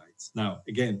insights. Now,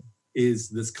 again, is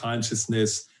this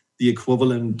consciousness the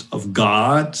equivalent of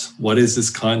God? What is this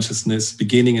consciousness,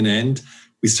 beginning and end?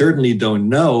 We certainly don't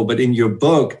know, but in your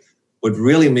book, what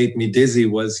really made me dizzy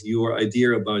was your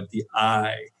idea about the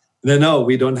I. And I know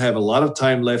we don't have a lot of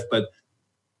time left, but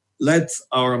let's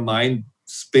our mind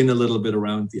spin a little bit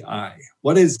around the I.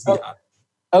 What is the I?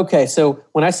 Okay, so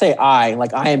when I say I,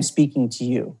 like I am speaking to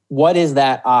you, what is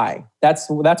that I? That's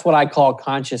what I call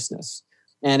consciousness.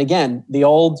 And again, the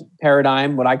old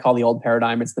paradigm, what I call the old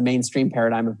paradigm, it's the mainstream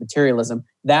paradigm of materialism.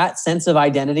 That sense of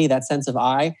identity, that sense of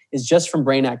I, is just from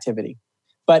brain activity.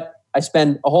 But I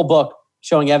spend a whole book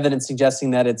showing evidence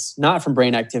suggesting that it's not from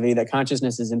brain activity, that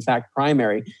consciousness is in fact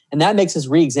primary. And that makes us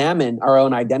re-examine our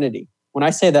own identity. When I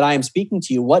say that I am speaking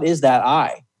to you, what is that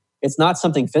I? It's not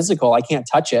something physical. I can't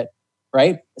touch it,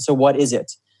 right? So what is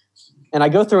it? And I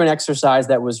go through an exercise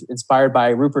that was inspired by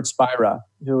Rupert Spira,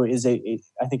 who is I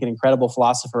think an incredible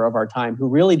philosopher of our time, who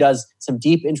really does some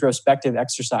deep introspective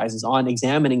exercises on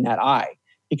examining that I,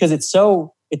 because it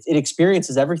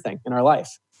experiences everything in our life.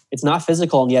 It's not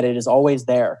physical, and yet it is always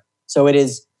there. So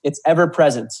it's ever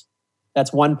present.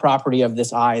 That's one property of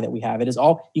this I that we have. It is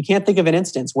you can't think of an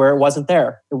instance where it wasn't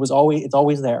there. It's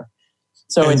always there.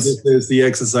 So and this is the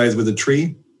exercise with a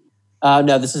tree?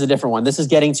 No, this is a different one. This is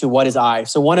getting to what is I.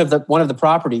 So one of the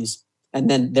properties, and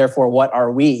then therefore, what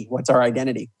are we? What's our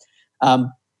identity?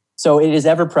 So it is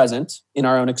ever present in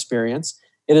our own experience.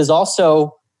 It is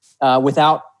also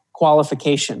without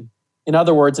qualification. In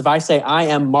other words, if I say I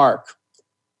am Mark,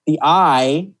 the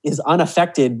I is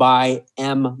unaffected by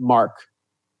am Mark,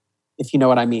 if you know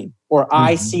what I mean. Or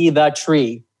I see the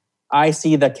tree, I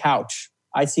see the couch,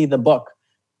 I see the book.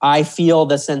 I feel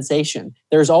the sensation.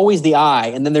 There's always the I,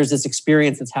 and then there's this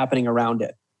experience that's happening around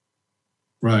it.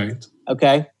 Right.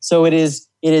 Okay. So it is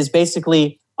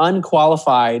basically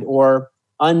unqualified or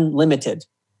unlimited.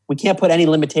 We can't put any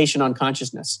limitation on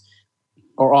consciousness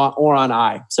or on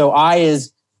I. So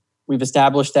we've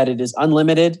established that it is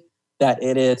unlimited, that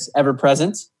it is ever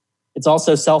present. It's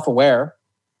also self-aware.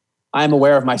 I'm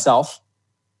aware of myself.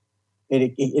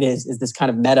 It is this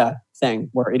kind of meta thing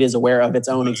where it is aware of its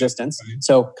own existence.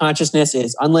 So consciousness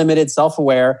is unlimited,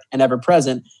 self-aware, and ever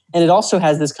present. And it also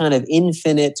has this kind of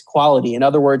infinite quality. In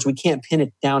other words, we can't pin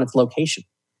it down its location.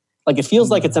 Like it feels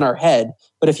like it's in our head,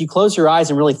 but if you close your eyes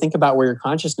and really think about where your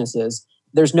consciousness is,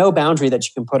 there's no boundary that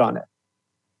you can put on it.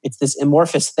 It's this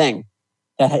amorphous thing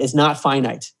that is not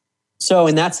finite. So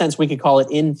in that sense, we could call it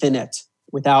infinite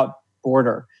without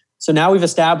border. So now we've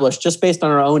established, just based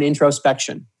on our own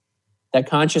introspection, that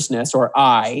consciousness, or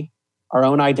I, our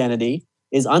own identity,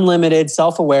 is unlimited,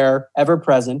 self-aware,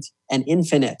 ever-present, and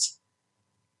infinite.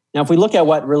 Now, if we look at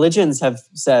what religions have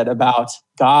said about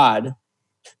God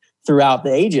throughout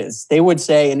the ages, they would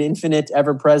say an infinite,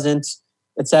 ever-present,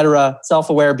 etc.,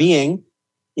 self-aware being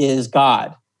is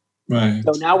God. Right.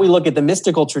 So now we look at the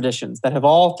mystical traditions that have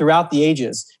all throughout the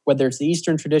ages, whether it's the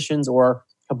Eastern traditions or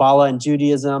Kabbalah and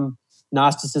Judaism,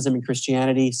 Gnosticism and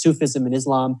Christianity, Sufism and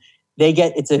Islam,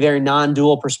 it's a very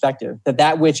non-dual perspective,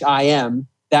 that which I am,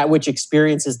 that which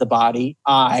experiences the body,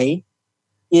 I,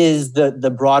 is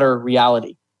the broader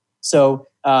reality. So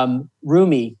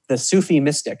Rumi, the Sufi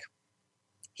mystic,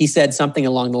 he said something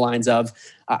along the lines of,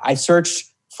 I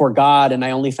searched for God and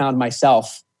I only found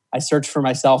myself. I searched for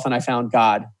myself and I found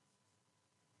God.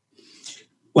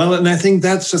 Well, and I think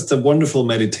that's just a wonderful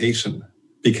meditation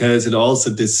because it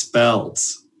also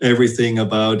dispels everything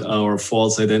about our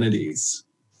false identities,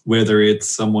 whether it's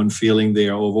someone feeling they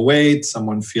are overweight,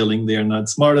 someone feeling they are not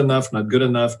smart enough, not good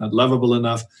enough, not lovable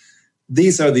enough.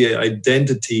 These are the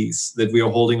identities that we are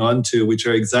holding on to, which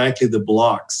are exactly the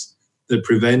blocks that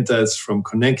prevent us from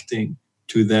connecting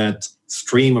to that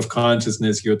stream of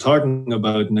consciousness you're talking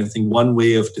about. And I think one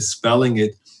way of dispelling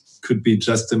it could be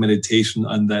just a meditation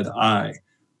on that I,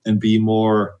 and be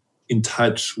more in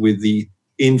touch with the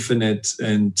infinite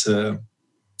and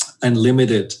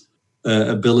unlimited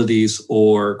abilities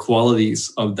or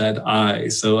qualities of that I.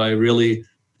 So I really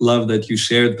love that you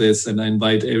shared this, and I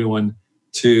invite everyone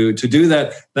to do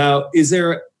that. Now,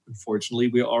 unfortunately,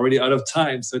 we're already out of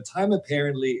time. So time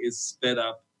apparently is sped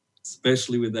up,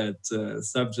 especially with that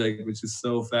subject, which is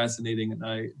so fascinating. And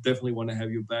I definitely want to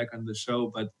have you back on the show.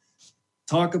 But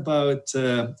talk about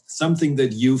something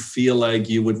that you feel like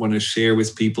you would want to share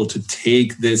with people to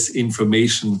take this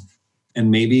information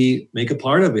and maybe make a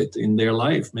part of it in their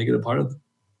life, make it a part of them.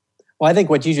 Well, I think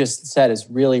what you just said is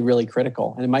really, really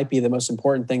critical. And it might be the most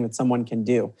important thing that someone can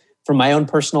do. From my own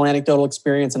personal anecdotal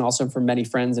experience, and also from many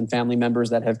friends and family members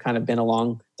that have kind of been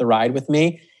along the ride with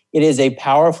me, it is a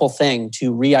powerful thing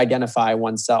to re-identify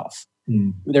oneself.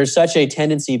 There's such a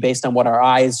tendency based on what our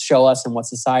eyes show us and what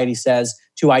society says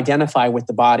to identify with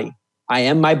the body. I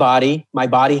am my body. My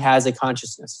body has a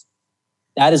consciousness.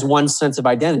 That is one sense of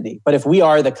identity. But if we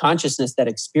are the consciousness that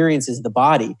experiences the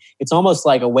body, it's almost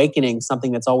like awakening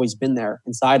something that's always been there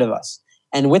inside of us.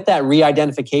 And with that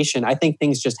re-identification, I think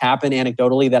things just happen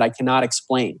anecdotally that I cannot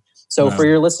explain. So for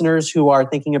your listeners who are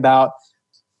thinking about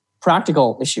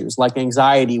practical issues like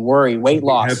anxiety, worry, weight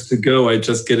loss. We have to go. I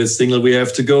just get a signal. We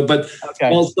have to go. But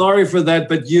well, sorry for that.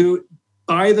 But you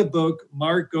buy the book,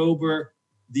 Mark Gober,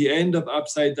 The End of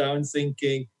Upside Down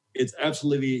Thinking. It's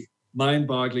absolutely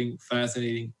mind-boggling,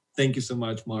 fascinating. Thank you so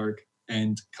much, Mark.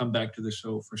 And come back to the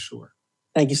show for sure.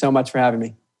 Thank you so much for having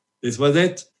me. This was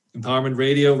it. Empowerment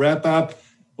Radio wrap up.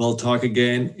 We'll talk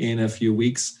again in a few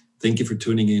weeks. Thank you for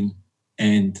tuning in.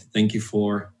 And thank you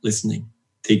for listening.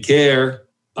 Take care.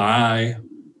 Bye.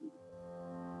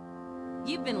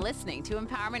 You've been listening to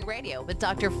Empowerment Radio with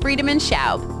Dr. Friedemann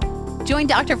Schaub. Join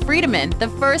Dr. Friedemann the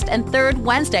first and third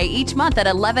Wednesday each month at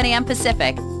 11 a.m.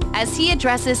 Pacific as he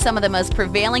addresses some of the most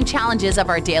prevailing challenges of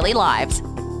our daily lives.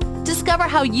 Discover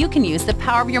how you can use the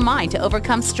power of your mind to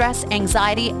overcome stress,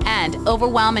 anxiety, and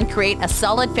overwhelm and create a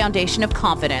solid foundation of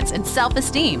confidence and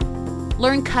self-esteem.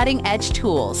 Learn cutting-edge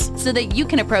tools so that you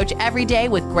can approach every day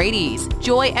with great ease,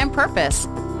 joy, and purpose.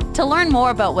 To learn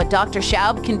more about what Dr.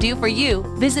 Schaub can do for you,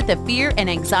 visit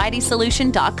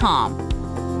thefearandanxietysolution.com.